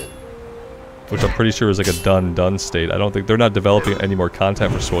 Which I'm pretty sure is, like, a done state. I don't think... They're not developing any more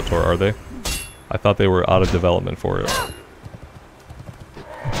content for SWTOR, are they? I thought they were out of development for it.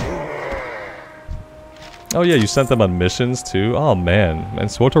 Oh, yeah, you sent them on missions, too? Oh, man. And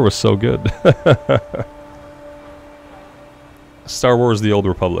SWTOR was so good. Star Wars The Old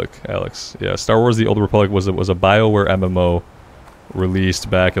Republic, Alex. Yeah, Star Wars The Old Republic was a BioWare MMO released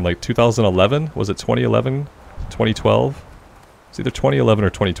back in like 2011. Was it 2011? 2012? It's either 2011 or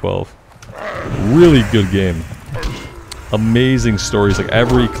 2012. Really good game. Amazing stories. Like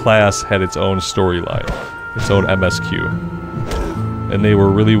every class had its own storyline, its own MSQ. And they were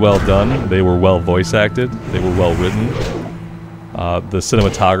really well done. They were well voice acted. They were well written. The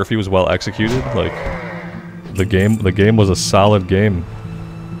cinematography was well executed. Like, the game was a solid game.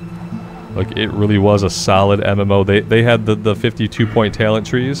 Like, it really was a solid MMO. They had the 52-point talent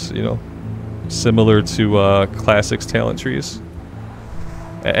trees, you know, similar to Classic's talent trees.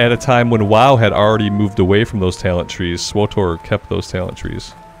 At a time when WoW had already moved away from those talent trees, SWTOR kept those talent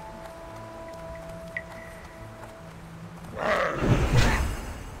trees.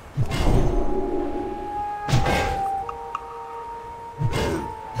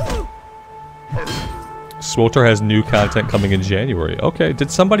 SWTOR has new content coming in January. Okay, did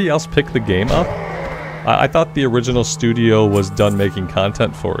somebody else pick the game up? I thought the original studio was done making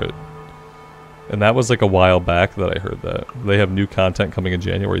content for it. And that was like a while back that I heard that. They have new content coming in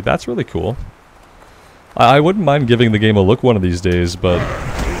January. That's really cool. I wouldn't mind giving the game a look one of these days, but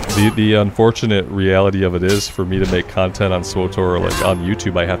the unfortunate reality of it is, for me to make content on SWTOR or like on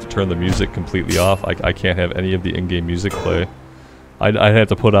YouTube, I have to turn the music completely off. I can't have any of the in-game music play. I'd have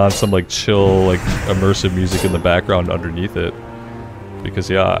to put on some like chill, like immersive music in the background underneath it, because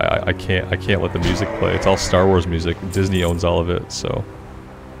yeah, I can't let the music play. It's all Star Wars music. Disney owns all of it, so.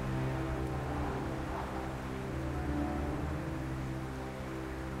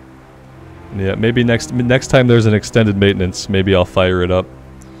 Yeah, maybe next time there's an extended maintenance, maybe I'll fire it up.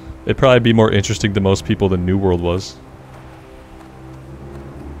 It'd probably be more interesting to most people than New World was.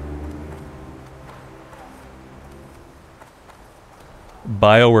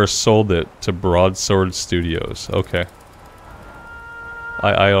 BioWare sold it to Broadsword Studios. Okay.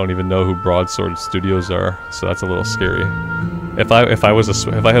 I don't even know who Broadsword Studios are, so that's a little scary. If I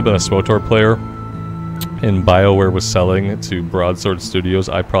had been a SWTOR player and BioWare was selling to Broadsword Studios,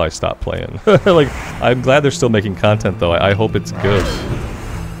 I'd probably stop playing. Like, I'm glad they're still making content though. I hope it's good.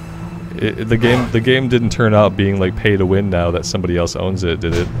 The game didn't turn out being like pay to win now that somebody else owns it,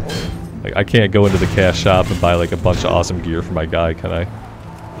 did it? Like, I can't go into the cash shop and buy like a bunch of awesome gear for my guy, can I?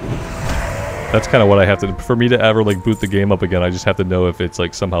 That's kind of what I have to... For me to ever like boot the game up again, I just have to know if it's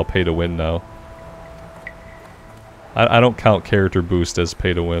like somehow pay to win now. I don't count character boost as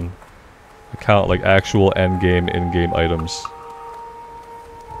pay to win. I count like actual end-game, in-game items.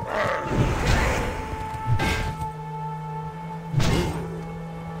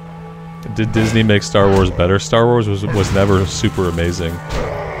 Did Disney make Star Wars better? Star Wars was never super amazing.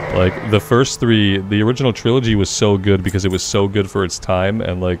 Like, the first three, the original trilogy was so good because it was so good for its time,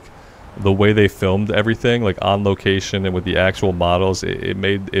 and like the way they filmed everything, like on location and with the actual models, it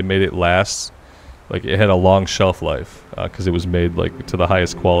made it last. Like, it had a long shelf life because it was made like to the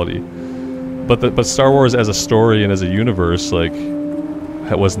highest quality. But Star Wars as a story and as a universe, like,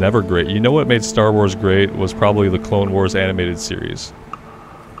 was never great. You know what made Star Wars great was probably the Clone Wars animated series.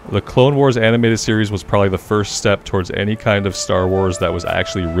 The Clone Wars animated series was probably the first step towards any kind of Star Wars that was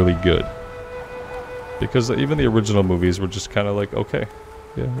actually really good. Because even the original movies were just kind of like, okay.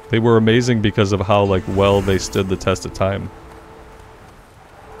 Yeah, they were amazing because of how like well they stood the test of time.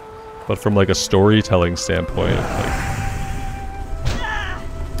 But from like a storytelling standpoint, like,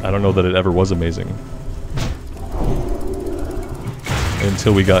 I don't know that it ever was amazing.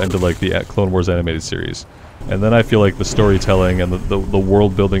 Until we got into like the Clone Wars animated series. And then I feel like the storytelling and the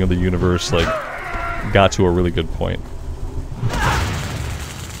world building of the universe like got to a really good point.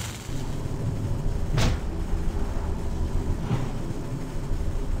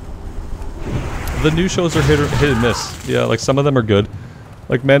 The new shows are hit and miss. Yeah, like some of them are good.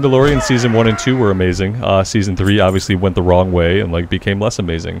 Like Mandalorian season 1 and 2 were amazing. Season 3 obviously went the wrong way and like became less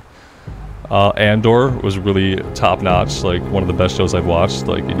amazing. Andor was really top notch, like one of the best shows I've watched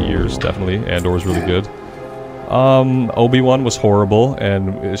like in years, definitely. Andor was really good. Obi-Wan was horrible,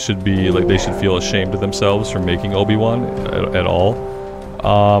 and it should be like they should feel ashamed of themselves for making Obi-Wan at all.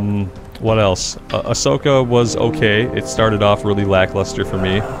 What else? Ahsoka was okay. It started off really lackluster for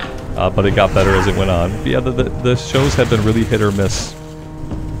me, but it got better as it went on. But yeah, the shows have been really hit or miss.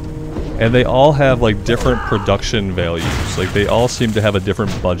 And they all have like different production values. Like, they all seem to have a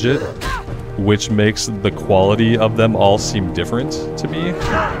different budget, which makes the quality of them all seem different to me.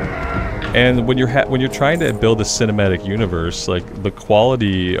 And when you're trying to build a cinematic universe, like the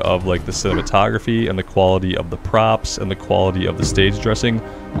quality of like the cinematography and the quality of the props and the quality of the stage dressing,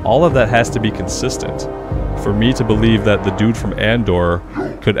 all of that has to be consistent. For me to believe that the dude from Andor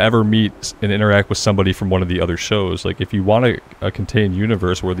could ever meet and interact with somebody from one of the other shows, like if you want a contained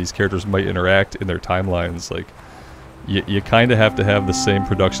universe where these characters might interact in their timelines, like you kind of have to have the same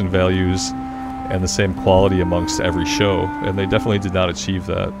production values and the same quality amongst every show, and they definitely did not achieve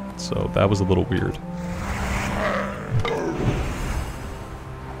that. So that was a little weird.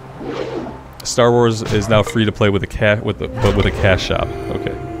 Star Wars is now free to play with a cash shop.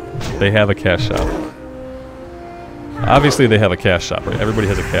 Okay, they have a cash shop. Obviously, they have a cash shop, right? Everybody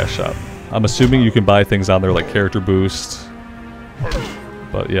has a cash shop. I'm assuming you can buy things on there like character boost,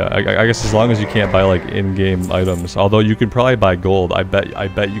 But yeah, I guess as long as you can't buy like in-game items, although you can probably buy gold. I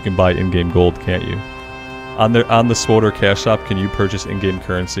bet you can buy in-game gold, can't you? On the SWTOR cash shop, can you purchase in-game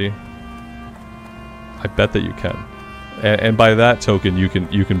currency? I bet that you can. And by that token, you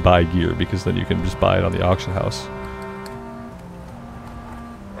can buy gear, because then you can just buy it on the auction house.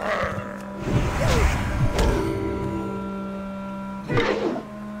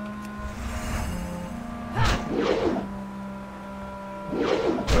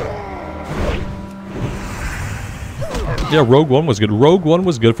 Yeah, Rogue One was good. Rogue One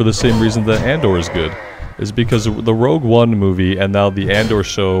was good for the same reason that Andor is good. Is because the Rogue One movie and now the Andor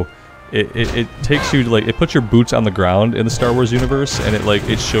show, it takes you to, like, it puts your boots on the ground in the Star Wars universe, and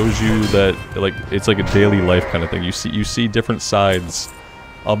it shows you that, like, it's like a daily life kind of thing. You see different sides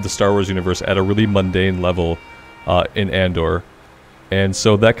of the Star Wars universe at a really mundane level in Andor. And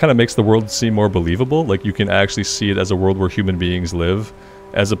so that kind of makes the world seem more believable. Like, you can actually see it as a world where human beings live,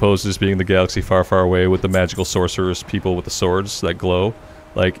 as opposed to just being the galaxy far, far away with the magical sorcerers, people with the swords that glow.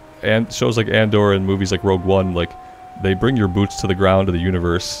 Like, and shows like Andor and movies like Rogue One, like, they bring your boots to the ground of the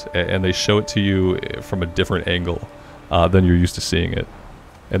universe, and they show it to you from a different angle than you're used to seeing it.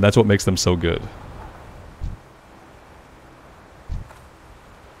 And that's what makes them so good.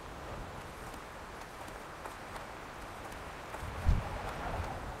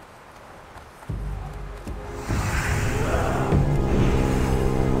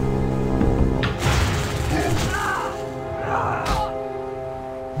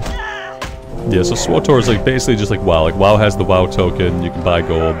 Yeah, so SWTOR is like basically just like WoW. Like, WoW has the WoW token, you can buy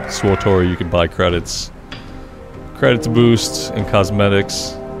gold. SWTOR, you can buy credits. Credits boost and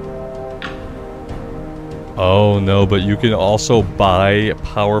cosmetics. Oh no, but you can also buy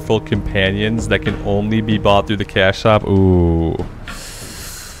powerful companions that can only be bought through the cash shop. Ooh.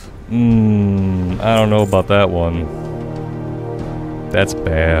 I don't know about that one. That's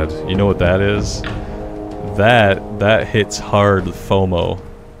bad. You know what that is? That hits hard FOMO.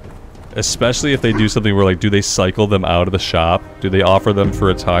 Especially if they do something where, like, do they cycle them out of the shop? Do they offer them for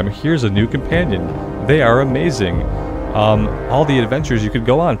a time? Here's a new companion. They are amazing. All the adventures you could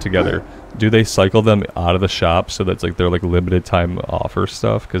go on together. Do they cycle them out of the shop so that's like they're like limited time offer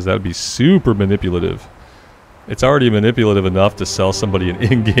stuff? Because that would be super manipulative. It's already manipulative enough to sell somebody an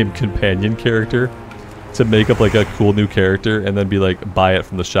in-game companion character to make up like a cool new character and then be like, buy it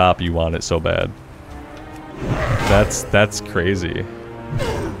from the shop, you want it so bad. That's crazy.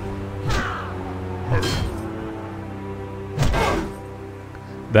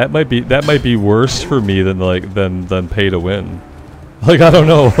 That might be worse for me than pay to win. Like, I don't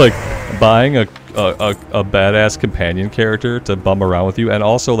know, like buying a badass companion character to bum around with you, and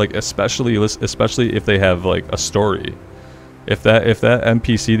also like especially if they have like a story. If that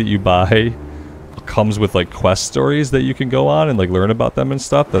NPC that you buy comes with like quest stories that you can go on and like learn about them and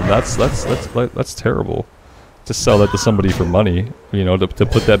stuff, then that's terrible. To sell that to somebody for money, you know, to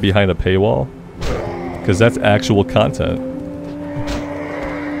put that behind a paywall, because that's actual content.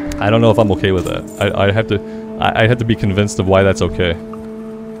 I don't know if I'm okay with that. I'd have to be convinced of why that's okay.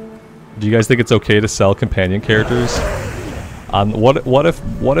 Do you guys think it's okay to sell companion characters? What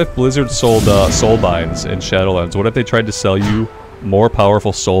if Blizzard sold soulbinds in Shadowlands? What if they tried to sell you more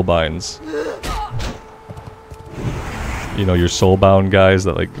powerful soulbinds? You know, your soulbound guys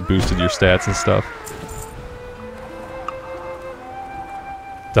that like boosted your stats and stuff.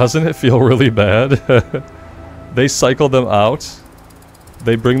 Doesn't it feel really bad? They cycle them out.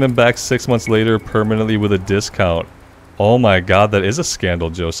 They bring them back 6 months later permanently with a discount. Oh my god, that is a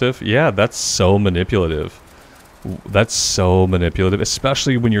scandal, Joseph. Yeah, that's so manipulative. That's so manipulative,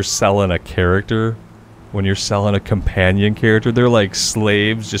 especially when you're selling a character. When you're selling a companion character, they're like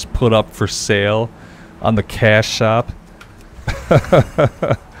slaves just put up for sale on the cash shop.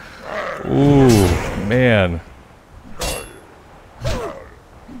 Ooh, man.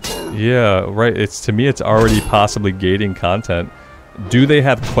 Yeah, right. To me, it's already possibly gating content. Do they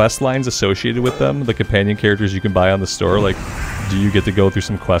have quest lines associated with them? The companion characters you can buy on the store, like, do you get to go through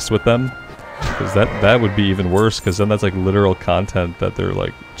some quests with them? Because that would be even worse, because then that's like literal content that they're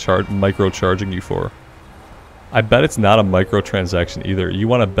like micro-charging you for. I bet it's not a microtransaction either. You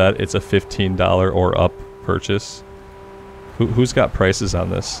want to bet it's a $15 or up purchase? Who's got prices on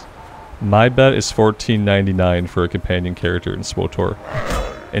this? My bet is $14.99 for a companion character in SWTOR.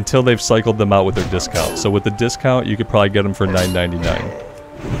 Until they've cycled them out with their discount. So with the discount, you could probably get them for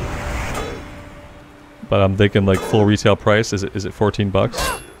 $9.99. But I'm thinking like full retail price. Is it 14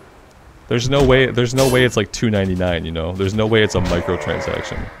 bucks? There's no way it's like $2.99. You know, there's no way it's a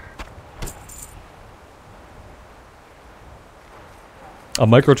microtransaction. A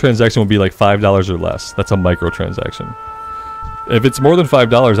microtransaction would be like $5 or less. That's a microtransaction. If it's more than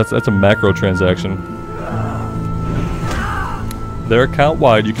 $5, that's a macro transaction. They're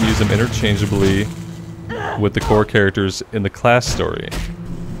account-wide. You can use them interchangeably with the core characters in the class story.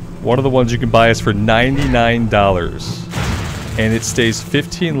 One of the ones you can buy is for $99, and it stays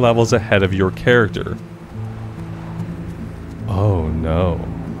 15 levels ahead of your character. Oh no.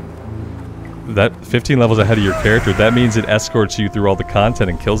 That 15 levels ahead of your character, that means it escorts you through all the content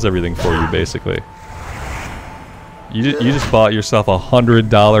and kills everything for you, basically. You just bought yourself a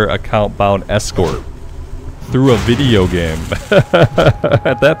 $100 account-bound escort through a video game.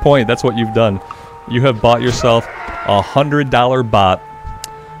 At that point, that's what you've done. You have bought yourself a $100 bot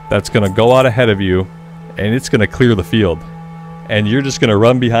that's going to go out ahead of you, and it's going to clear the field. And you're just going to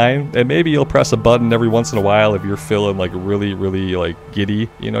run behind, and maybe you'll press a button every once in a while if you're feeling like really, really like giddy.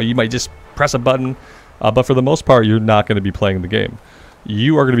 You know, you might just press a button, but for the most part, you're not going to be playing the game.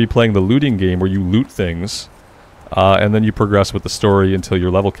 You are going to be playing the looting game where you loot things, and then you progress with the story until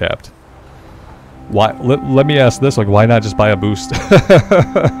you're level capped. Why? Let me ask this: like, why not just buy a boost?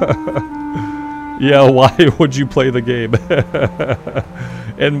 Yeah, why would you play the game?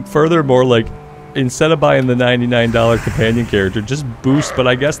 And furthermore, like, instead of buying the $99 companion character, just boost. But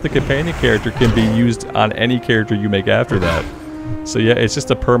I guess the companion character can be used on any character you make after that. So yeah, it's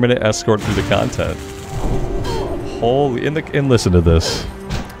just a permanent escort through the content. Holy, and listen to this.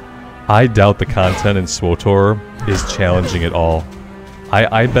 I doubt the content in SWTOR is challenging at all.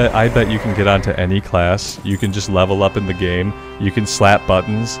 I bet you can get onto any class. You can just level up in the game. You can slap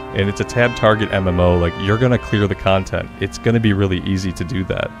buttons, and it's a tab target MMO. Like, you're gonna clear the content. It's gonna be really easy to do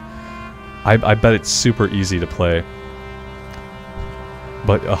that. I bet it's super easy to play.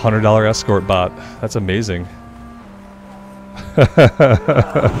 But a $100 escort bot, that's amazing.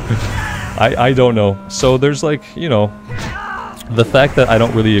 I don't know. So there's, like, you know, the fact that I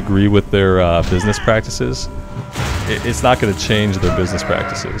don't really agree with their business practices, it's not going to change their business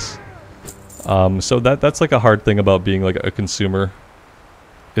practices. So that's like a hard thing about being like a consumer,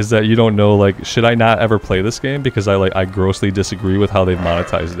 is that you don't know, like, should I not ever play this game because I grossly disagree with how they've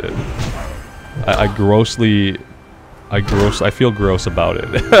monetized it. I feel gross about it.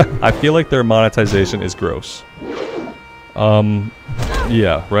 I feel like their monetization is gross.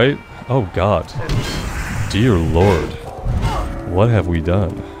 Yeah, right? Oh God. Dear Lord. What have we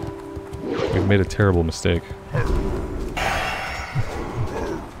done? We've made a terrible mistake.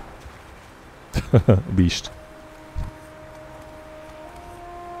 Beast.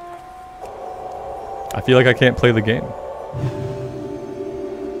 I feel like I can't play the game.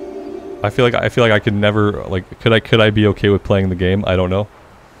 I feel like I could never, like, could I be okay with playing the game? I don't know.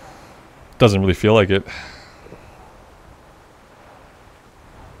 Doesn't really feel like it.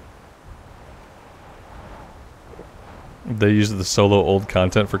 They use the solo old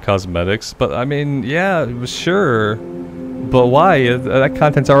content for cosmetics, but I mean, yeah, sure. But why? That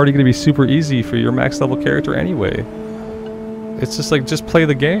content's already going to be super easy for your max level character anyway. It's just like, just play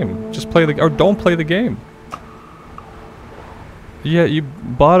the game. Just play the, or don't play the game. Yeah, you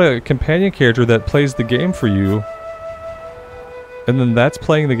bought a companion character that plays the game for you, and then that's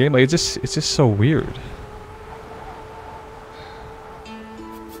playing the game. Like, it's just so weird.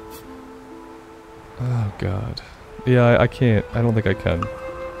 Oh God. Yeah, I can't. I don't think I can.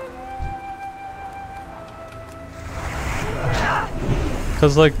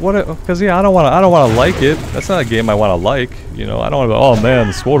 Cause like what? Cause yeah, I don't want to like it. That's not a game I want to like. You know, I don't want to. Oh man,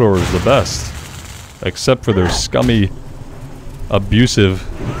 the SWTOR is the best, except for their scummy, abusive,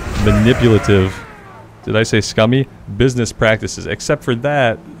 manipulative. Did I say scummy? Business practices. Except for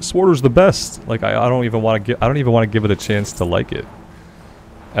that, SWTOR is the best. Like I don't even want to give it a chance to like it.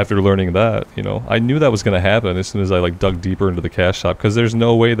 After learning that, you know, I knew that was going to happen as soon as I like dug deeper into the cash shop, because there's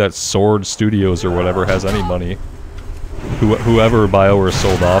no way that Sword Studios or whatever has any money. Whoever BioWare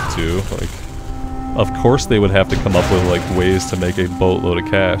sold off to, like, of course they would have to come up with like ways to make a boatload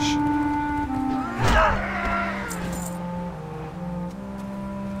of cash.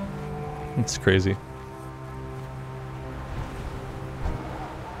 It's crazy.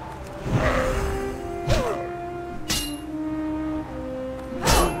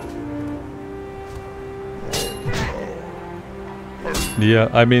 Yeah,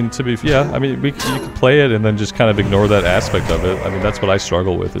 I mean, I mean, you could play it and then just kind of ignore that aspect of it. I mean, that's what I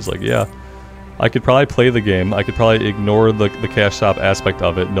struggle with, is like, yeah, I could probably play the game, I could probably ignore the cash shop aspect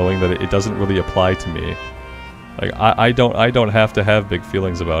of it, knowing that it doesn't really apply to me. Like, I don't have to have big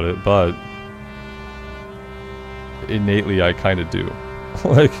feelings about it, but innately I kind of do.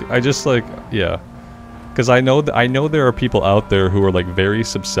 Like, I just, like, yeah. Because I know there are people out there who are like very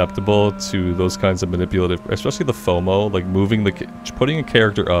susceptible to those kinds of manipulative, especially the FOMO, like putting a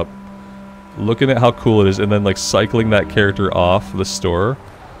character up looking at how cool it is, and then like cycling that character off the store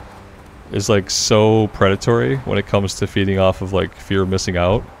is like so predatory when it comes to feeding off of like fear of missing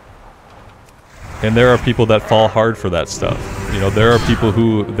out. And there are people that fall hard for that stuff. You know, there are people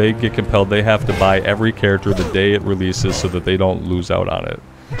who they get compelled, they have to buy every character the day it releases so that they don't lose out on it.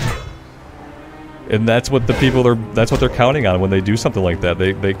 And that's what the people are, that's what they're counting on when they do something like that.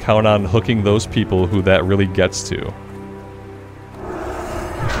 They count on hooking those people who that really gets to.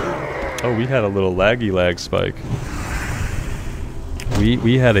 Oh, we had a little laggy lag spike.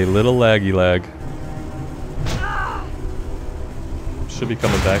 We had a little laggy lag. Should be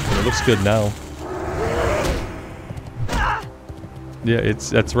coming back from it. Looks good now. Yeah,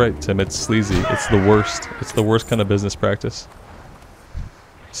 that's right, Tim. It's sleazy. It's the worst. It's the worst kind of business practice.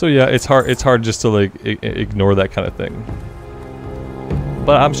 So yeah, it's hard just to like ignore that kind of thing.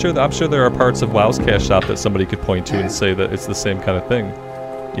 But I'm sure there are parts of WoW's cash shop that somebody could point to and say that it's the same kind of thing.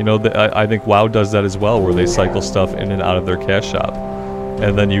 You know, I think WoW does that as well, where they cycle stuff in and out of their cash shop,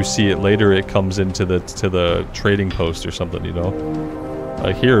 and then you see it later. It comes into the trading post or something. You know,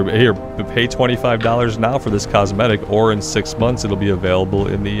 like here, pay $25 now for this cosmetic, or in 6 months it'll be available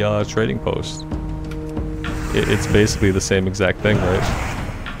in the trading post. It's basically the same exact thing, right?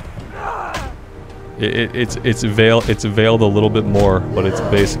 It's veiled a little bit more, but it's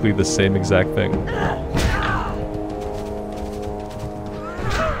basically the same exact thing.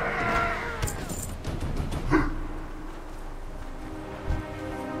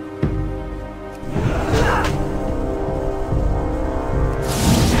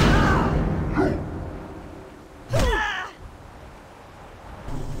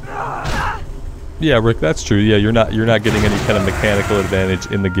 Yeah, Rick, that's true. Yeah, you're not getting any kind of mechanical advantage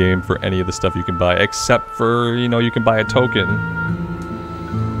in the game for any of the stuff you can buy, except for, you know, you can buy a token.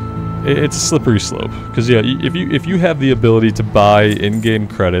 It's a slippery slope, because yeah, if you have the ability to buy in-game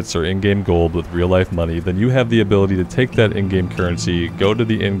credits or in-game gold with real-life money, then you have the ability to take that in-game currency, go to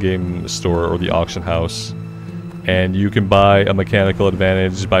the in-game store or the auction house, and you can buy a mechanical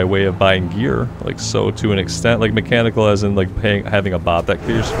advantage by way of buying gear. Like, so to an extent, like mechanical as in like having a bot that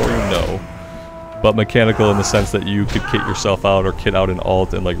clears for you, no. But mechanical in the sense that you could kit yourself out or kit out an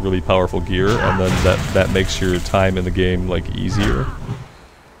alt and like really powerful gear, and then that makes your time in the game like easier.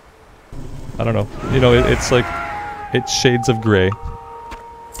 I don't know. You know, it's like, it's shades of gray.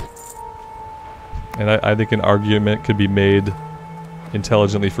 And I think an argument could be made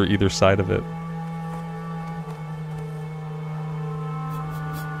intelligently for either side of it.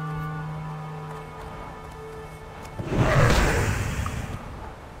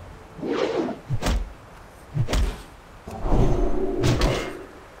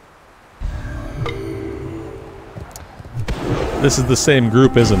 This is the same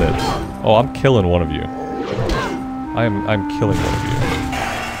group, isn't it? Oh, I'm killing one of you. I'm killing one of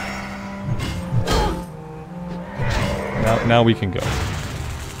you. Now we can go.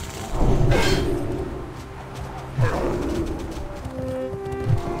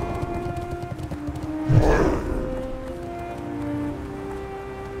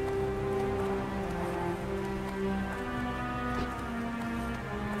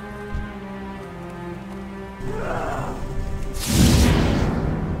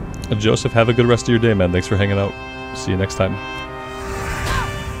 Joseph, have a good rest of your day, man. Thanks for hanging out. See you next time.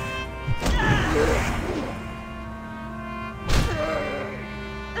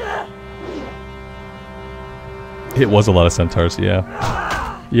 It was a lot of centaurs,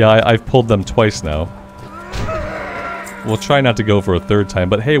 yeah. Yeah, I've pulled them twice now. We'll try not to go for a third time,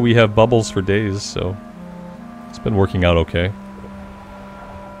 but hey, we have bubbles for days, so it's been working out okay.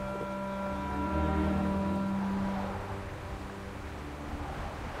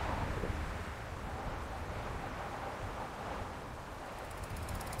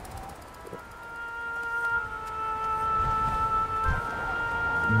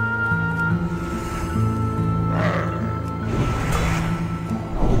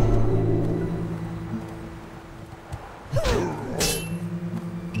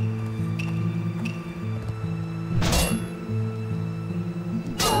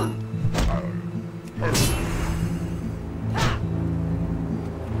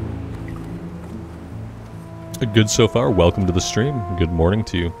 Good so far. Welcome to the stream. Good morning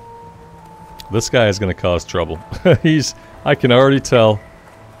to you. This guy is going to cause trouble. I can already tell.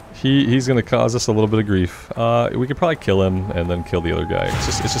 He's going to cause us a little bit of grief. We could probably kill him and then kill the other guy.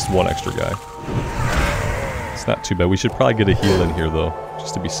 It's just one extra guy. It's not too bad. We should probably get a heal in here though,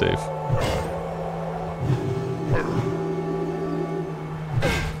 just to be safe.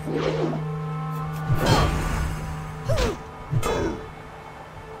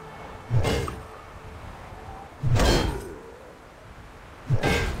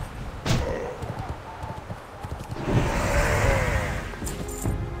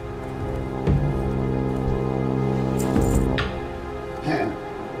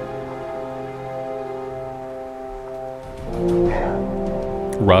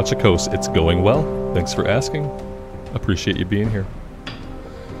 Rachakos, it's going well. Thanks for asking. Appreciate you being here.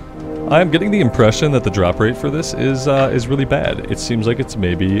 I'm getting the impression that the drop rate for this is really bad. It seems like it's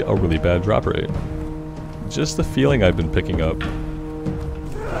maybe a really bad drop rate. Just the feeling I've been picking up.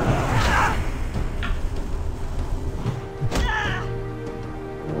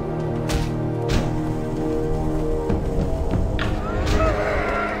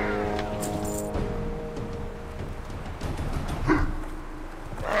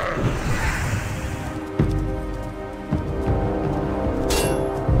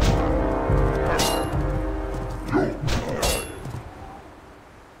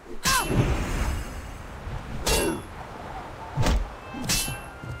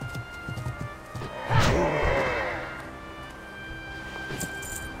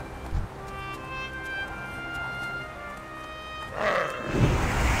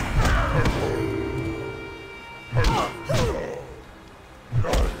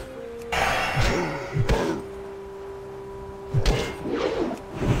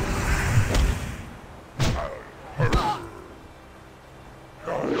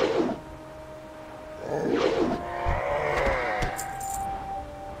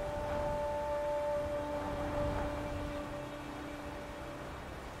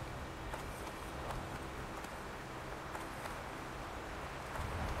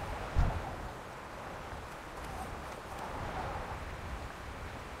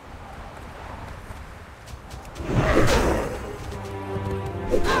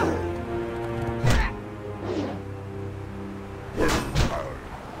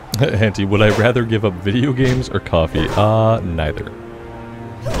 Henty, would I rather give up video games or coffee? Neither.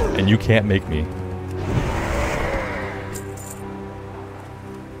 And you can't make me.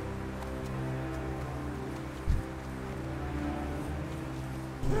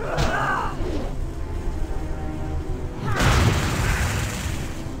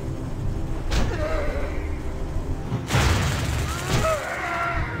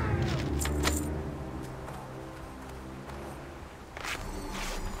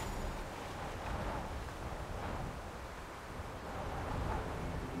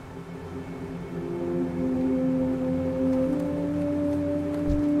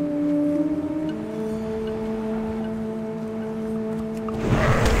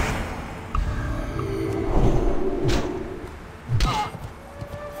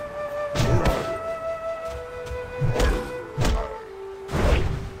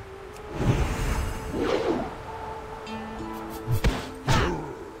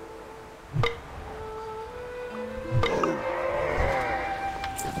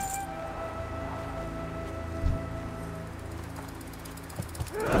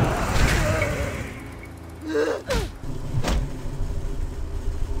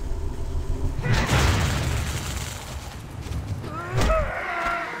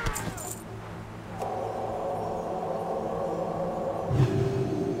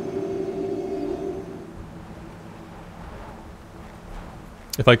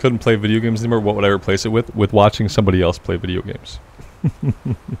 If I couldn't play video games anymore, what would I replace it with? With watching somebody else play video games.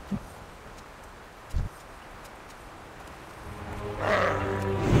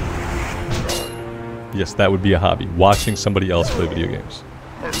 Yes, that would be a hobby. Watching somebody else play video games.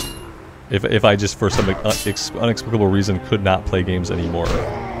 If I just, for some unexplicable reason, could not play games anymore.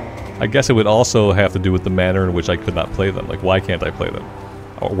 I guess it would also have to do with the manner in which I could not play them. Like, why can't I play them?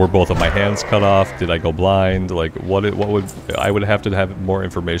 Were both of my hands cut off? Did I go blind? Like, what would... I would have to have more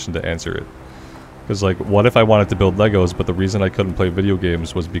information to answer it. Because, like, what if I wanted to build Legos, but the reason I couldn't play video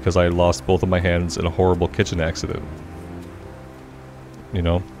games was because I lost both of my hands in a horrible kitchen accident? You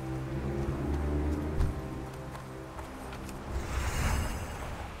know?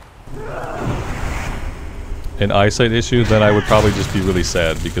 An eyesight issue, then I would probably just be really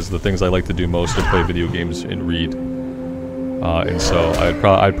sad, because the things I like to do most are play video games and read. And so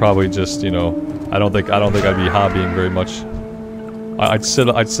I'd probably just, you know, I don't think I'd be hobbying very much. I'd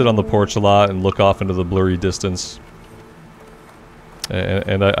sit on the porch a lot and look off into the blurry distance.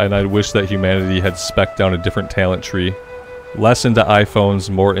 And I'd wish that humanity had specced down a different talent tree, less into iPhones,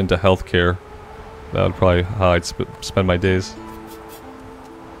 more into healthcare. That would probably how I'd spend my days.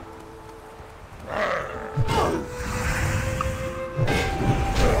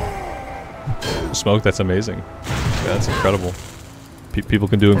 Smoke, that's amazing. Yeah, that's incredible. People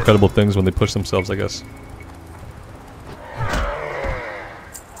can do incredible things when they push themselves, I guess.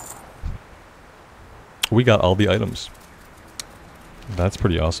 We got all the items. That's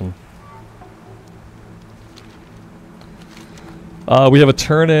pretty awesome. We have a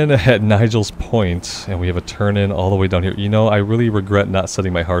turn-in at Nigel's Point, and we have a turn-in all the way down here. You know, I really regret not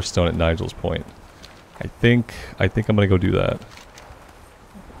setting my Hearthstone at Nigel's Point. I think I'm gonna go do that.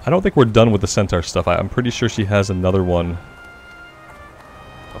 I don't think we're done with the centaur stuff. I'm pretty sure she has another one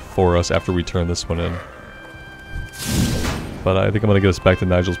for us after we turn this one in. But I think I'm gonna get us back to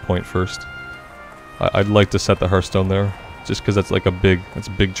Nigel's point first. I'd like to set the Hearthstone there, just because that's like that's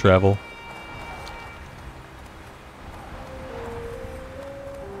big travel.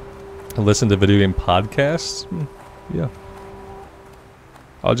 Listen to video game podcasts? Yeah.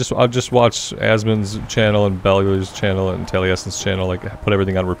 I'll just watch Asmon's channel and Belluar's channel and Taliesin's channel, like put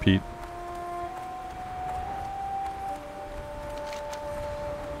everything on repeat.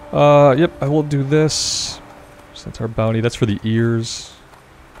 Yep, I will do this. Centaur bounty, that's for the ears.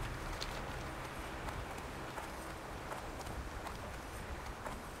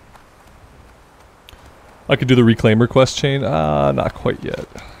 I could do the Reclaimer quest chain. Not quite yet.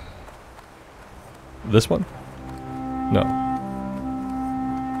 This one? No.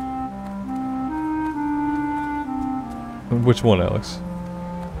 Which one, Alex?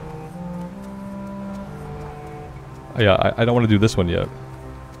 Yeah, I don't want to do this one yet.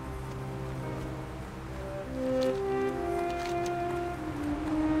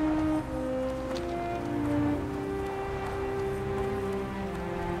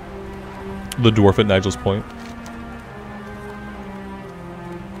 The dwarf at Nigel's point.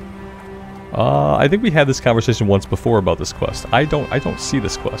 I think we had this conversation once before about this quest. I don't see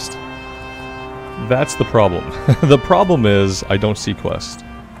this quest. That's the problem. The problem is I don't see quest.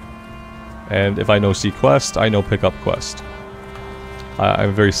 And if I know see quest, I know pick up quest.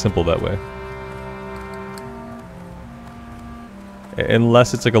 I'm very simple that way.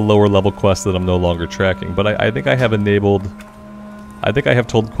 Unless it's like a lower level quest that I'm no longer tracking. But I think I have enabled... I think I have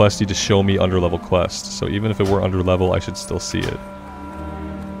told Questie to show me under level quest. So even if it were under level, I should still see it.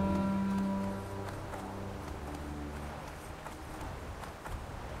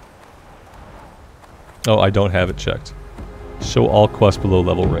 Oh, I don't have it checked. Show all quests below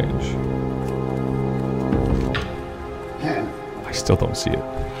level range. I still don't see it.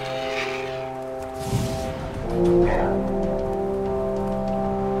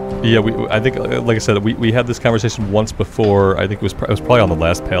 Yeah, I think, like I said, we had this conversation once before. I think it was probably on the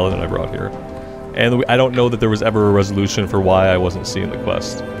last Paladin I brought here. And I don't know that there was ever a resolution for why I wasn't seeing the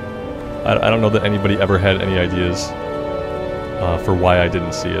quest. I don't know that anybody ever had any ideas for why I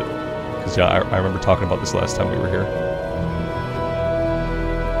didn't see it. Because, yeah, I remember talking about this last time we were here.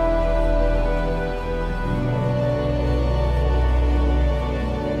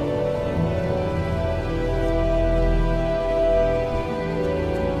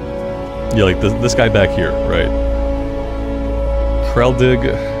 Yeah, like this guy back here, right? Kreldig,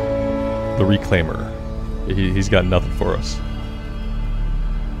 the Reclaimer. He's got nothing for us.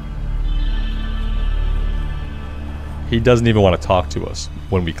 He doesn't even want to talk to us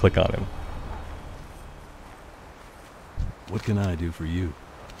when we click on him. What can I do for you?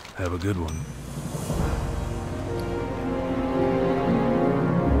 Have a good one.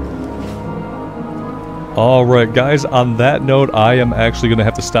 Alright guys, on that note, I am actually going to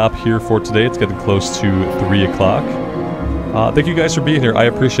have to stop here for today. It's getting close to 3 o'clock. Thank you guys for being here. I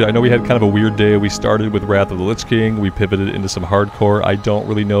appreciate it. I know we had kind of a weird day. We started with Wrath of the Lich King. We pivoted into some hardcore. I don't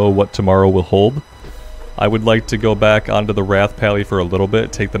really know what tomorrow will hold. I would like to go back onto the Wrath Pally for a little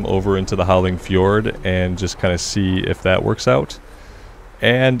bit, take them over into the Howling Fjord, and just kind of see if that works out.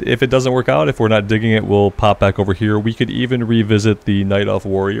 And if it doesn't work out, if we're not digging it, we'll pop back over here. We could even revisit the Night Elf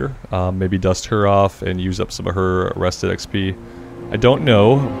Warrior, maybe dust her off and use up some of her rested XP. I don't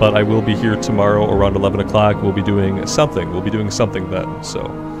know, but I will be here tomorrow around 11 o'clock. We'll be doing something. We'll be doing something then, so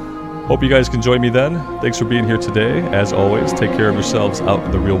hope you guys can join me then. Thanks for being here today. As always, take care of yourselves out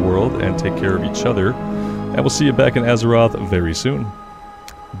in the real world and take care of each other. And we'll see you back in Azeroth very soon.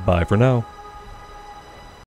 Bye for now.